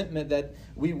of resentment that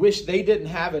we wish they didn't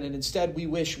have it, and instead we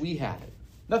wish we had it.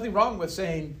 Nothing wrong with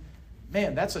saying,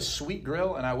 man, that's a sweet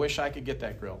grill, and I wish I could get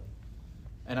that grill.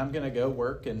 And I'm going to go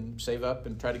work and save up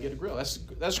and try to get a grill.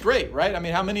 That's great, right? I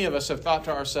mean, how many of us have thought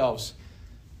to ourselves,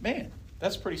 man,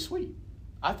 that's pretty sweet.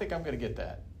 I think I'm going to get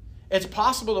that. It's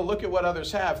possible to look at what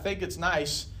others have, think it's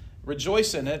nice,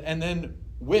 rejoice in it, and then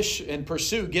wish and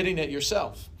pursue getting it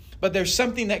yourself. But there's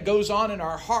something that goes on in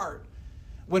our heart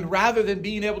when rather than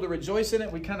being able to rejoice in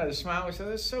it, we kind of smile and say,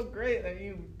 that's so great that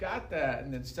you got that.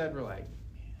 And instead we're like,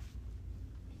 man,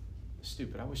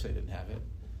 stupid, I wish they didn't have it.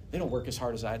 They don't work as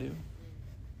hard as I do.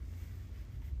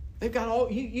 They've got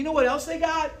all, you know what else they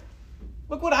got?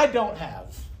 Look what I don't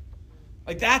have.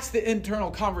 Like, that's the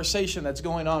internal conversation that's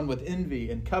going on with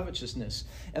envy and covetousness.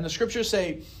 And the scriptures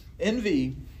say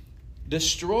envy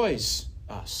destroys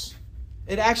us.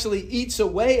 It actually eats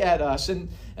away at us.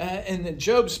 And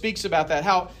Job speaks about that,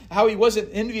 how he wasn't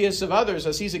envious of others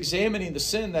as he's examining the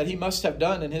sin that he must have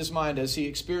done in his mind as he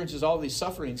experiences all these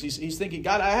sufferings. He's thinking,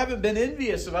 God, I haven't been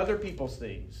envious of other people's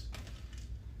things.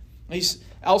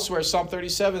 Elsewhere, Psalm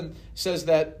 37 says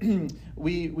that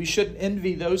we shouldn't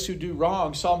envy those who do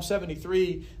wrong. Psalm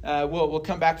 73, we'll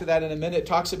come back to that in a minute,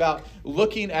 talks about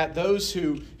looking at those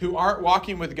who aren't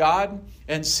walking with God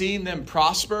and seeing them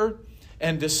prosper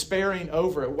and despairing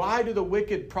over it. Why do the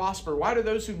wicked prosper? Why do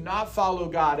those who not follow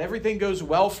God, everything goes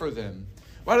well for them?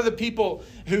 Why do the people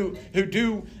who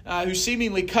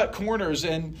seemingly cut corners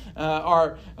and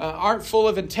aren't full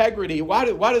of integrity, why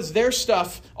does their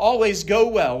stuff always go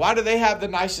well? Why do they have the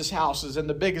nicest houses and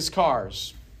the biggest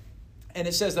cars? And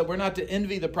it says that we're not to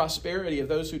envy the prosperity of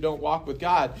those who don't walk with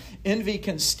God. Envy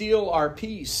can steal our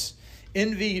peace.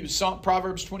 Envy,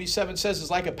 Proverbs 27 says, is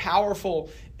like a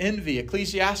powerful envy.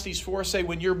 Ecclesiastes 4 say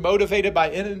when you're motivated by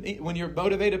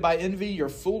envy, you're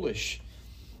foolish.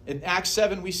 In Acts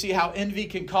 7, we see how envy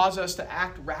can cause us to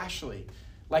act rashly,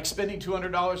 like spending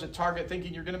 $200 at Target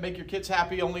thinking you're going to make your kids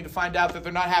happy only to find out that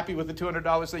they're not happy with the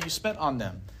 $200 that you spent on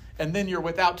them. And then you're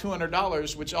without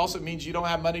 $200, which also means you don't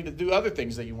have money to do other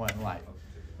things that you want in life.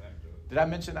 Did I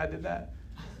mention I did that?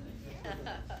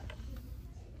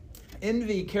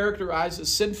 Envy characterizes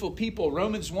sinful people.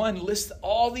 Romans 1 lists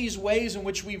all these ways in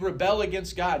which we rebel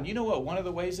against God. And you know what one of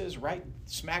the ways is? Right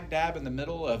smack dab in the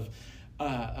middle of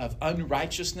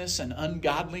unrighteousness and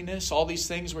ungodliness, all these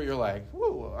things where you're like,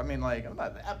 whoa, I mean, like, I'm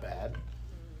not that bad.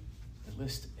 It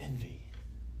lists envy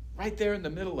right there in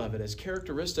the middle of it as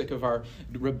characteristic of our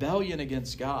rebellion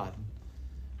against God.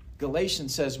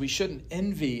 Galatians says we shouldn't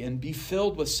envy and be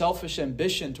filled with selfish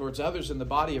ambition towards others in the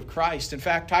body of Christ. In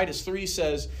fact, Titus 3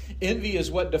 says envy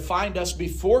is what defined us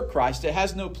before Christ. It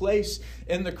has no place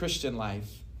in the Christian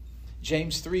life.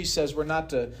 James 3 says we're not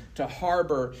to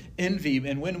harbor envy,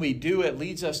 and when we do, it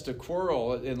leads us to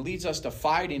quarrel, it leads us to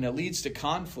fighting, it leads to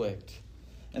conflict.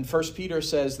 And 1 Peter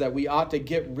says that we ought to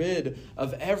get rid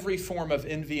of every form of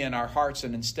envy in our hearts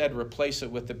and instead replace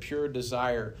it with the pure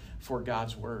desire for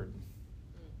God's word.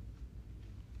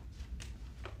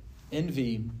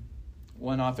 Envy,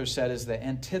 one author said, is the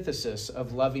antithesis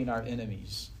of loving our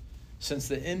enemies, since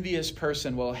the envious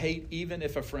person will hate even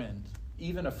a friend,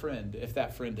 if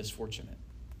that friend is fortunate.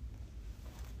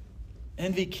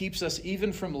 Envy keeps us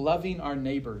even from loving our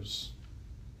neighbors.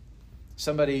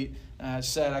 Somebody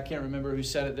said, I can't remember who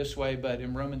said it this way, but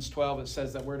in Romans 12 it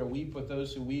says that we're to weep with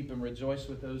those who weep and rejoice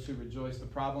with those who rejoice. The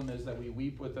problem is that we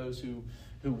weep with those who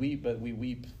weep, but we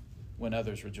weep when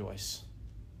others rejoice.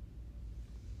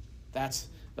 That's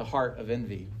the heart of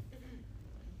envy.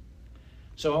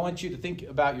 So I want you to think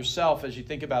about yourself as you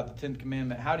think about the 10th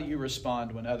commandment. How do you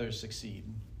respond when others succeed?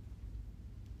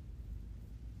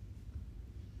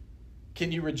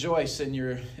 Can you rejoice in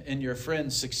your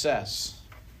friend's success?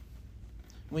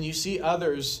 When you see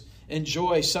others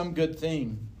enjoy some good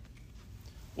thing,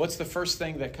 what's the first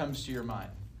thing that comes to your mind?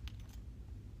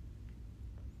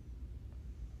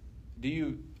 Do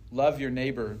you love your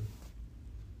neighbor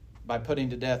by putting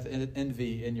to death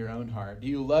envy in your own heart? Do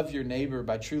you love your neighbor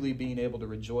by truly being able to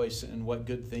rejoice in what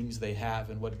good things they have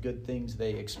and what good things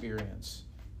they experience?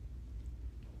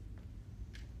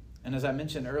 And as I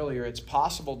mentioned earlier, it's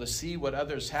possible to see what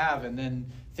others have and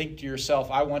then think to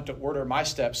yourself, I want to order my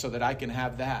steps so that I can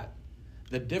have that.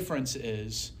 The difference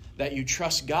is that you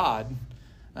trust God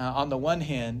on the one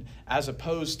hand, as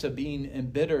opposed to being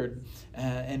embittered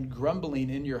and grumbling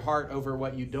in your heart over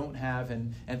what you don't have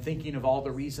and thinking of all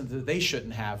the reasons that they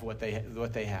shouldn't have what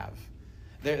they have.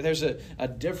 There's a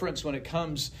difference when it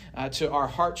comes to our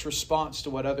heart's response to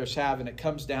what others have, and it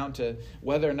comes down to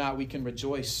whether or not we can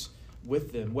rejoice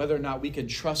with them, whether or not we can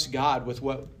trust God with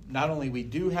what not only we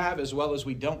do have as well as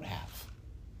we don't have.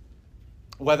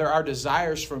 Whether our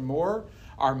desires for more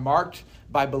are marked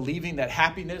by believing that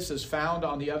happiness is found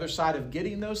on the other side of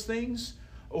getting those things,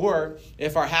 or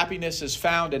if our happiness is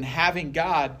found in having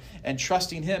God and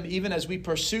trusting Him even as we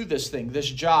pursue this thing, this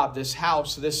job, this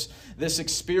house, this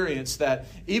experience, that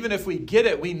even if we get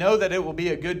it, we know that it will be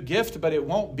a good gift, but it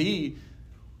won't be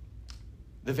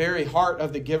the very heart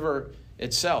of the giver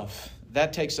itself.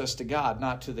 That takes us to God,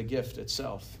 not to the gift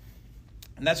itself.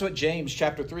 And that's what James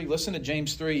chapter 3, listen to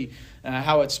James 3,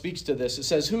 how it speaks to this. It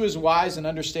says, who is wise and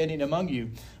understanding among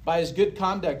you? By his good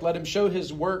conduct, let him show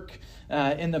his work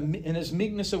in his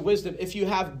meekness of wisdom. If you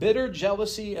have bitter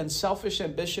jealousy and selfish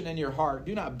ambition in your heart,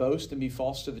 do not boast and be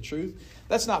false to the truth.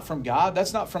 That's not from God.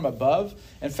 That's not from above.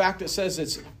 In fact, it says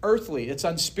it's earthly, it's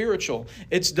unspiritual,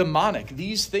 it's demonic.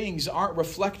 These things aren't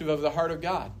reflective of the heart of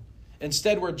God.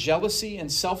 Instead, where jealousy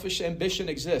and selfish ambition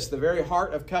exist, the very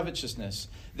heart of covetousness,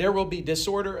 there will be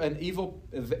disorder and evil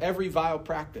of every vile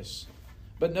practice.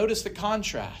 But notice the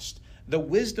contrast. The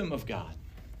wisdom of God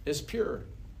is pure,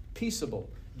 peaceable,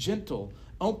 gentle,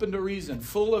 open to reason,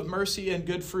 full of mercy and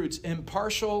good fruits,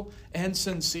 impartial and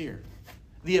sincere.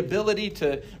 The ability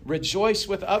to rejoice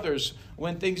with others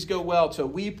when things go well, to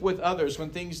weep with others when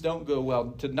things don't go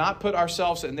well, to not put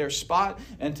ourselves in their spot,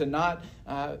 and to not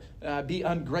be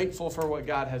ungrateful for what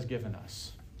God has given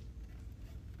us.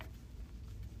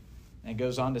 And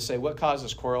goes on to say, what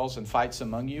causes quarrels and fights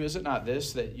among you? Is it not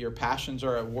this, that your passions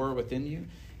are at war within you?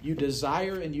 You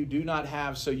desire and you do not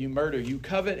have, so you murder. You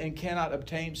covet and cannot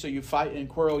obtain, so you fight and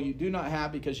quarrel. You do not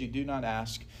have because you do not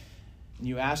ask. And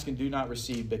you ask and do not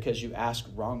receive because you ask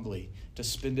wrongly, to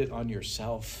spend it on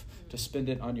yourself, to spend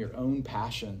it on your own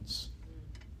passions.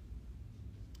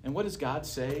 And what does God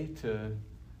say to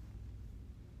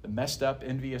the messed up,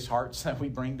 envious hearts that we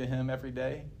bring to Him every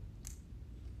day?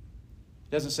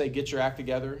 He doesn't say, get your act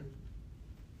together,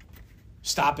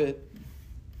 stop it,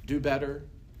 do better.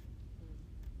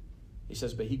 He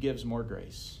says, but He gives more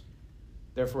grace.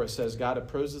 Therefore, it says, God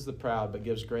opposes the proud, but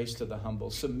gives grace to the humble.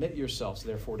 Submit yourselves,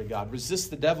 therefore, to God. Resist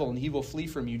the devil, and he will flee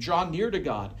from you. Draw near to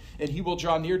God, and he will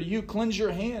draw near to you. Cleanse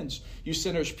your hands, you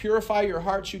sinners. Purify your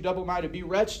hearts, you double-minded. Be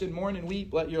wretched and mourn and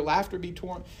weep. Let your laughter be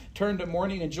turned to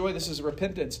mourning and joy. This is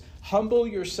repentance. Humble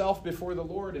yourself before the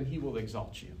Lord, and He will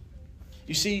exalt you.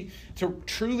 You see, to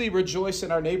truly rejoice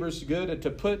in our neighbor's good and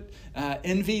to put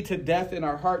envy to death in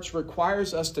our hearts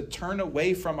requires us to turn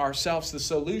away from ourselves. The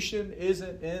solution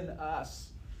isn't in us.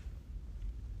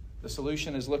 The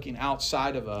solution is looking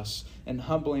outside of us and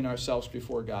humbling ourselves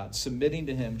before God, submitting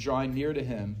to Him, drawing near to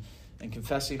Him, and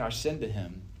confessing our sin to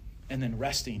Him, and then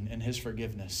resting in His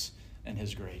forgiveness and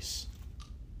His grace.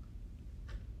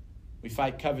 We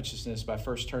fight covetousness by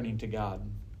first turning to God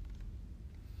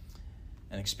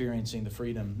and experiencing the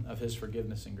freedom of His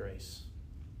forgiveness and grace.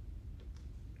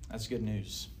 That's good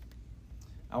news.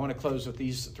 I want to close with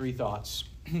these three thoughts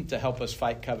to help us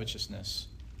fight covetousness.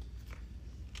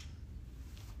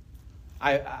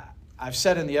 I've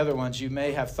said in the other ones, you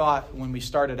may have thought when we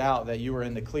started out that you were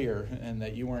in the clear and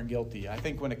that you weren't guilty. I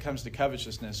think when it comes to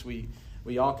covetousness, we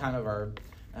all kind of are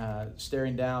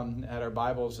staring down at our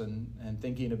Bibles and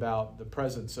thinking about the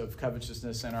presence of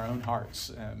covetousness in our own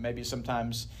hearts, maybe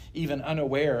sometimes even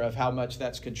unaware of how much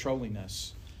that's controlling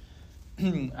us.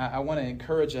 I want to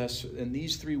encourage us in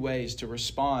these three ways to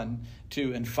respond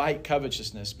to and fight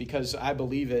covetousness, because I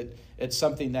believe it's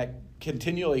something that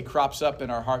continually crops up in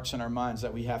our hearts and our minds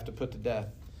that we have to put to death.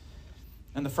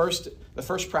 And the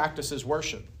first practice is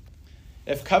worship.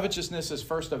 If covetousness is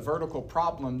first a vertical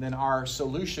problem, then our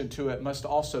solution to it must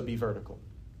also be vertical.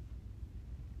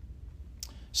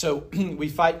 So we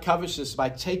fight covetousness by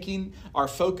taking our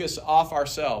focus off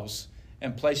ourselves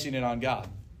and placing it on God.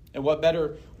 And what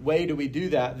better way do we do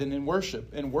that than in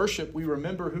worship? In worship, we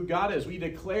remember who God is. We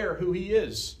declare who He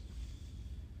is.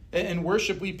 In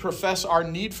worship, we profess our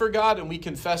need for God and we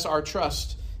confess our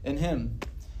trust in Him.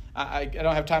 I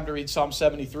don't have time to read Psalm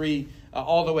 73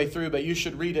 all the way through, but you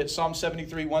should read it. Psalm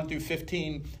 73, 1 through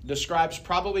 15 describes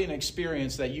probably an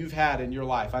experience that you've had in your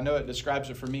life. I know it describes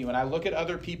it for me. When I look at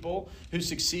other people who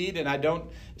succeed and I don't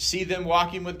see them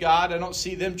walking with God, I don't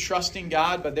see them trusting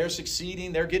God, but they're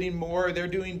succeeding, they're getting more, they're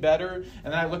doing better.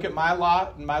 And then I look at my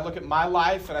lot and I look at my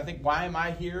life and I think, why am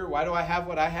I here? Why do I have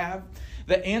what I have?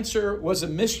 The answer was a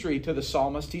mystery to the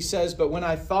psalmist. He says, but when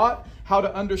I thought how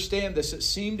to understand this, it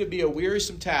seemed to be a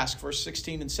wearisome task, verse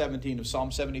 16 and 17 of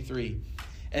Psalm 73,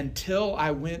 until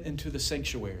I went into the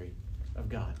sanctuary of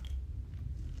God.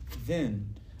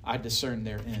 Then I discerned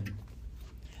their end.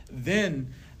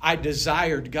 Then I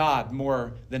desired God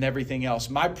more than everything else.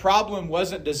 My problem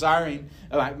wasn't desiring,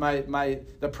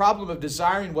 the problem of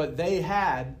desiring what they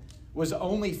had was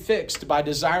only fixed by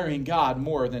desiring God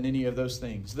more than any of those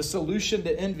things. The solution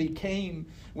to envy came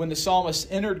when the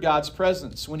psalmist entered God's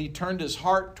presence, when he turned his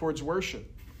heart towards worship.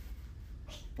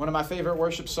 One of my favorite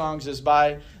worship songs is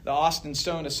by the Austin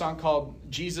Stone, a song called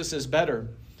Jesus is Better,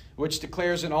 which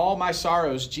declares, in all my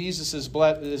sorrows, Jesus is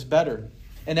better.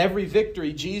 In every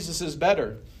victory, Jesus is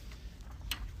better.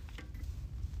 It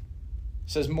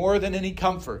says, more than any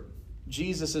comfort,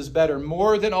 Jesus is better.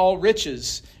 More than all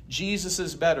riches, Jesus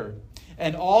is better.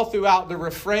 And all throughout the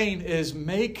refrain is,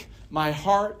 make my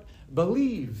heart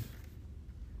believe.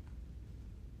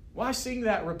 Why sing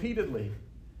that repeatedly?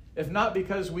 If not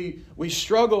because we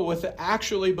struggle with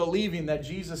actually believing that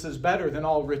Jesus is better than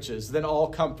all riches, than all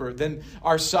comfort, than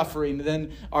our suffering,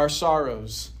 than our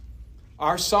sorrows.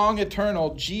 Our song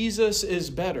eternal, Jesus is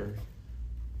better.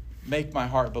 Make my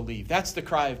heart believe. That's the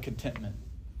cry of contentment.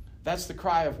 That's the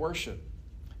cry of worship.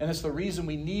 And it's the reason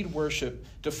we need worship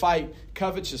to fight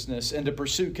covetousness and to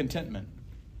pursue contentment.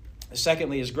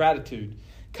 Secondly is gratitude.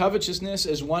 Covetousness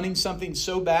is wanting something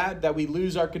so bad that we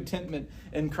lose our contentment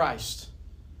in Christ.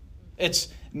 It's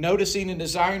noticing and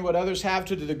desiring what others have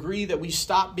to the degree that we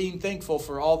stop being thankful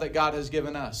for all that God has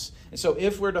given us. And so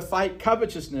if we're to fight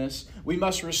covetousness, we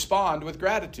must respond with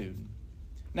gratitude.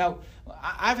 Now,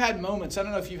 I've had moments, I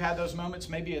don't know if you've had those moments,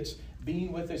 maybe it's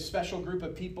being with a special group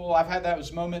of people. I've had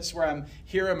those moments where I'm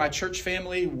here in my church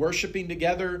family worshiping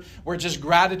together, where just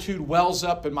gratitude wells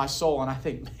up in my soul. And I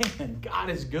think, man, God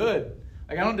is good.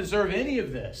 Like, I don't deserve any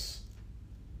of this.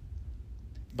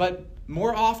 But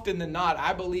more often than not,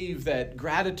 I believe that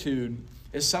gratitude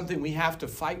is something we have to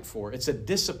fight for. It's a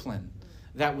discipline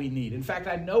that we need. In fact,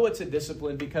 I know it's a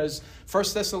discipline because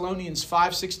 1 Thessalonians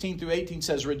 5:16 through 18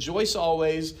 says, rejoice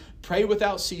always, pray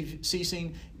without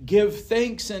ceasing, give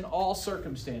thanks in all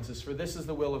circumstances, for this is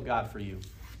the will of God for you.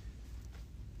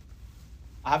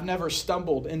 I've never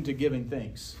stumbled into giving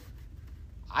thanks.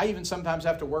 I even sometimes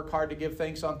have to work hard to give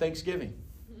thanks on Thanksgiving.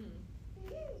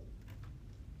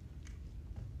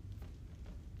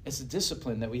 It's a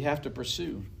discipline that we have to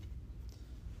pursue.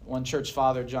 One church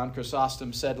father, John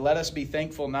Chrysostom, said, let us be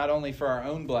thankful not only for our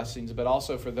own blessings, but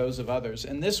also for those of others.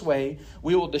 In this way,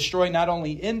 we will destroy not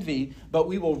only envy, but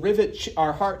we will rivet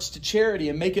our hearts to charity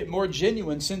and make it more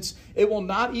genuine, since it will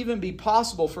not even be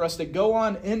possible for us to go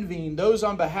on envying those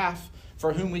on behalf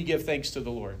for whom we give thanks to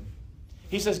the Lord.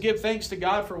 He says, give thanks to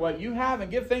God for what you have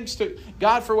and give thanks to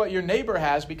God for what your neighbor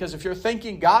has, because if you're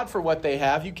thanking God for what they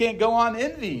have, you can't go on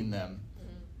envying them.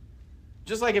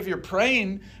 Just like if you're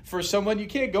praying for someone, you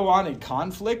can't go on in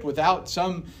conflict without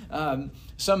some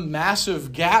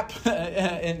massive gap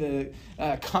in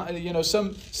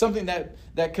the, something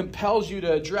that compels you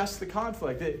to address the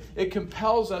conflict. It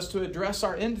compels us to address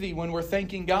our envy when we're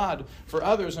thanking God for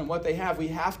others and what they have. We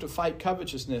have to fight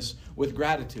covetousness with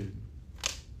gratitude.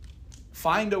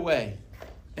 Find a way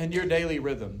in your daily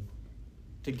rhythm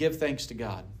to give thanks to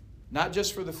God, not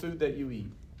just for the food that you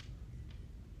eat,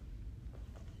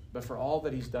 but for all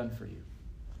that He's done for you,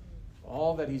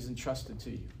 all that He's entrusted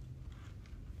to you.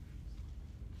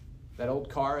 That old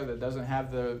car that doesn't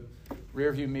have the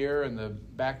rear view mirror and the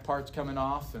back parts coming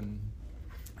off and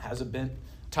has a bent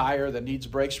tire that needs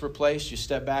brakes replaced, you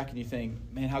step back and you think,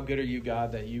 man, how good are you,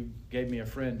 God, that you gave me a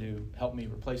friend who helped me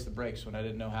replace the brakes when I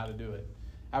didn't know how to do it.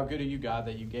 How good are you, God,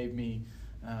 that you gave me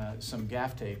some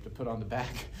gaff tape to put on the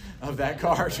back of that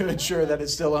car to ensure that it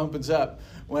still opens up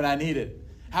when I need it.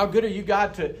 How good are you,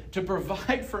 God, to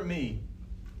provide for me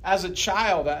as a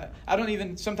child? I don't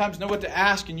even sometimes know what to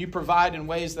ask, and you provide in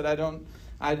ways that I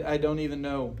don't even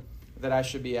know that I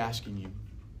should be asking you.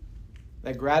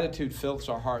 That gratitude fills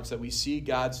our hearts, that we see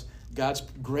God's God's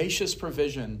gracious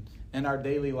provision in our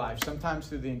daily life, sometimes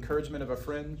through the encouragement of a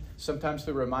friend, sometimes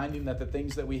through reminding that the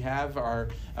things that we have are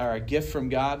a gift from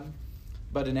God,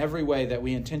 but in every way that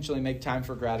we intentionally make time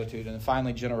for gratitude. And then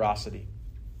finally, generosity.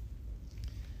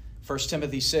 1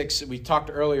 Timothy 6, we talked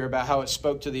earlier about how it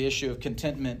spoke to the issue of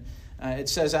contentment. It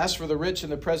says, as for the rich in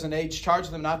the present age, charge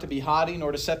them not to be haughty,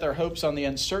 nor to set their hopes on the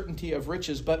uncertainty of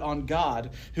riches, but on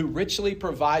God, who richly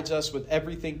provides us with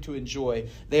everything to enjoy.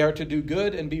 They are to do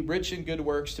good and be rich in good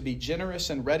works, to be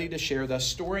generous and ready to share, thus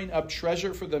storing up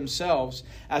treasure for themselves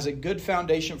as a good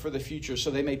foundation for the future, so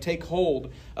they may take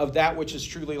hold of that which is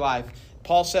truly life.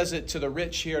 Paul says it to the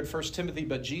rich here in 1 Timothy,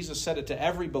 but Jesus said it to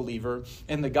every believer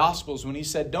in the Gospels when he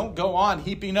said, don't go on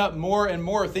heaping up more and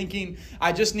more, thinking,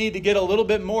 I just need to get a little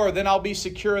bit more, then I'll be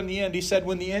secure in the end. He said,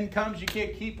 when the end comes, you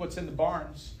can't keep what's in the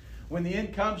barns. When the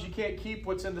end comes, you can't keep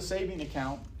what's in the saving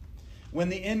account. When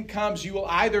the end comes, you will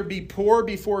either be poor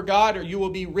before God or you will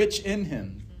be rich in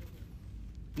Him.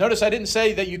 Notice I didn't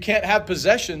say that you can't have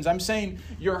possessions. I'm saying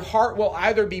your heart will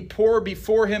either be poor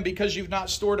before Him because you've not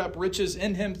stored up riches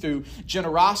in Him through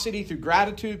generosity, through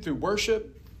gratitude, through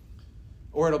worship,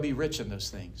 or it'll be rich in those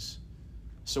things.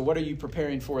 So what are you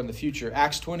preparing for in the future?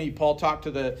 Acts 20, Paul talked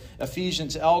to the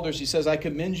Ephesians elders. He says, I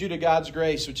commend you to God's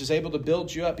grace, which is able to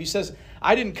build you up. He says,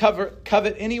 I didn't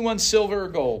covet anyone's silver or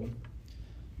gold,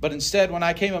 but instead, when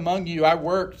I came among you, I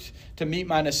worked to meet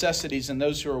my necessities and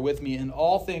those who are with me. In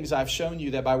all things, I've shown you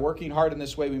that by working hard in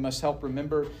this way, we must help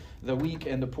remember the weak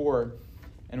and the poor.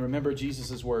 And remember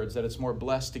Jesus' words, that it's more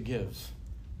blessed to give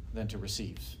than to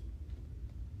receive.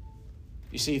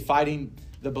 You see, fighting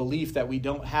the belief that we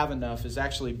don't have enough is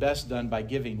actually best done by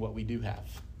giving what we do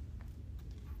have.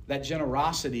 That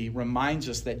generosity reminds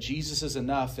us that Jesus is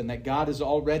enough and that God has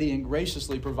already and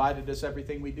graciously provided us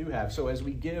everything we do have. So as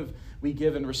we give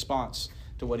in response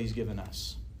to what He's given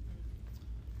us.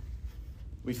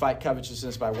 We fight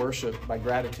covetousness by worship, by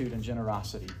gratitude and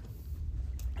generosity.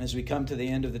 As we come to the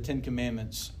end of the 10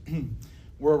 Commandments,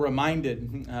 we're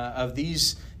reminded of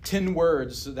these 10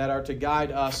 words that are to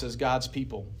guide us as God's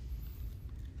people.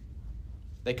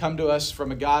 They come to us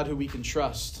from a God who we can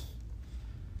trust.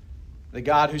 The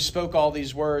God who spoke all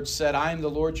these words said, I am the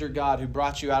Lord your God who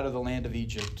brought you out of the land of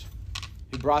Egypt,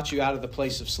 who brought you out of the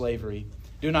place of slavery.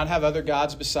 Do not have other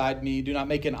gods beside me. Do not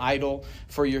make an idol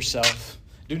for yourself.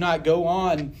 Do not go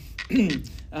on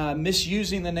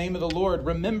misusing the name of the Lord.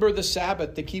 Remember the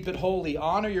Sabbath to keep it holy.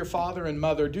 Honor your father and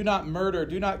mother. Do not murder.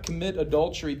 Do not commit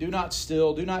adultery. Do not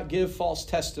steal. Do not give false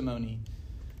testimony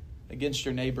against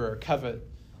your neighbor or covet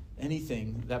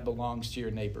anything that belongs to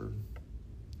your neighbor.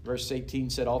 Verse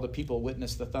 18 said, all the people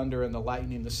witnessed the thunder and the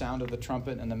lightning, the sound of the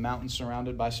trumpet, and the mountain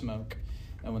surrounded by smoke.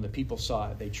 And when the people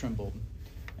saw it, they trembled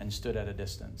and stood at a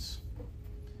distance.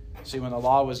 See, when the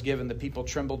law was given, the people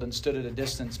trembled and stood at a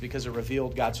distance because it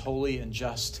revealed God's holy and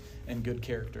just and good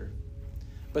character.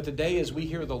 But today, as we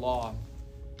hear the law,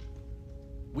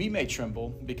 we may tremble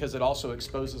because it also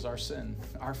exposes our sin,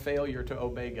 our failure to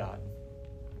obey God,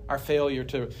 our failure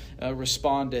to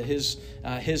respond to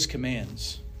His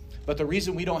commands. But the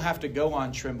reason we don't have to go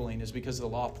on trembling is because the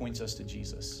law points us to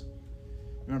Jesus.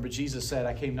 Remember, Jesus said,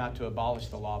 I came not to abolish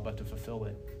the law, but to fulfill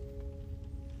it.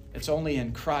 It's only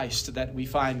in Christ that we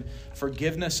find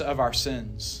forgiveness of our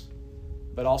sins,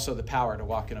 but also the power to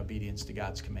walk in obedience to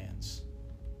God's commands.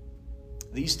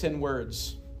 These 10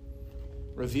 words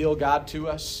reveal God to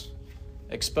us,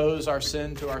 expose our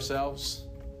sin to ourselves,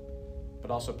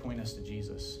 but also point us to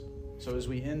Jesus. So as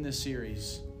we end this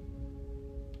series,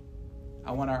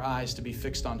 I want our eyes to be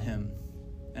fixed on Him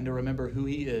and to remember who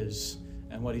He is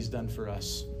and what He's done for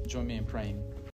us. Join me in praying.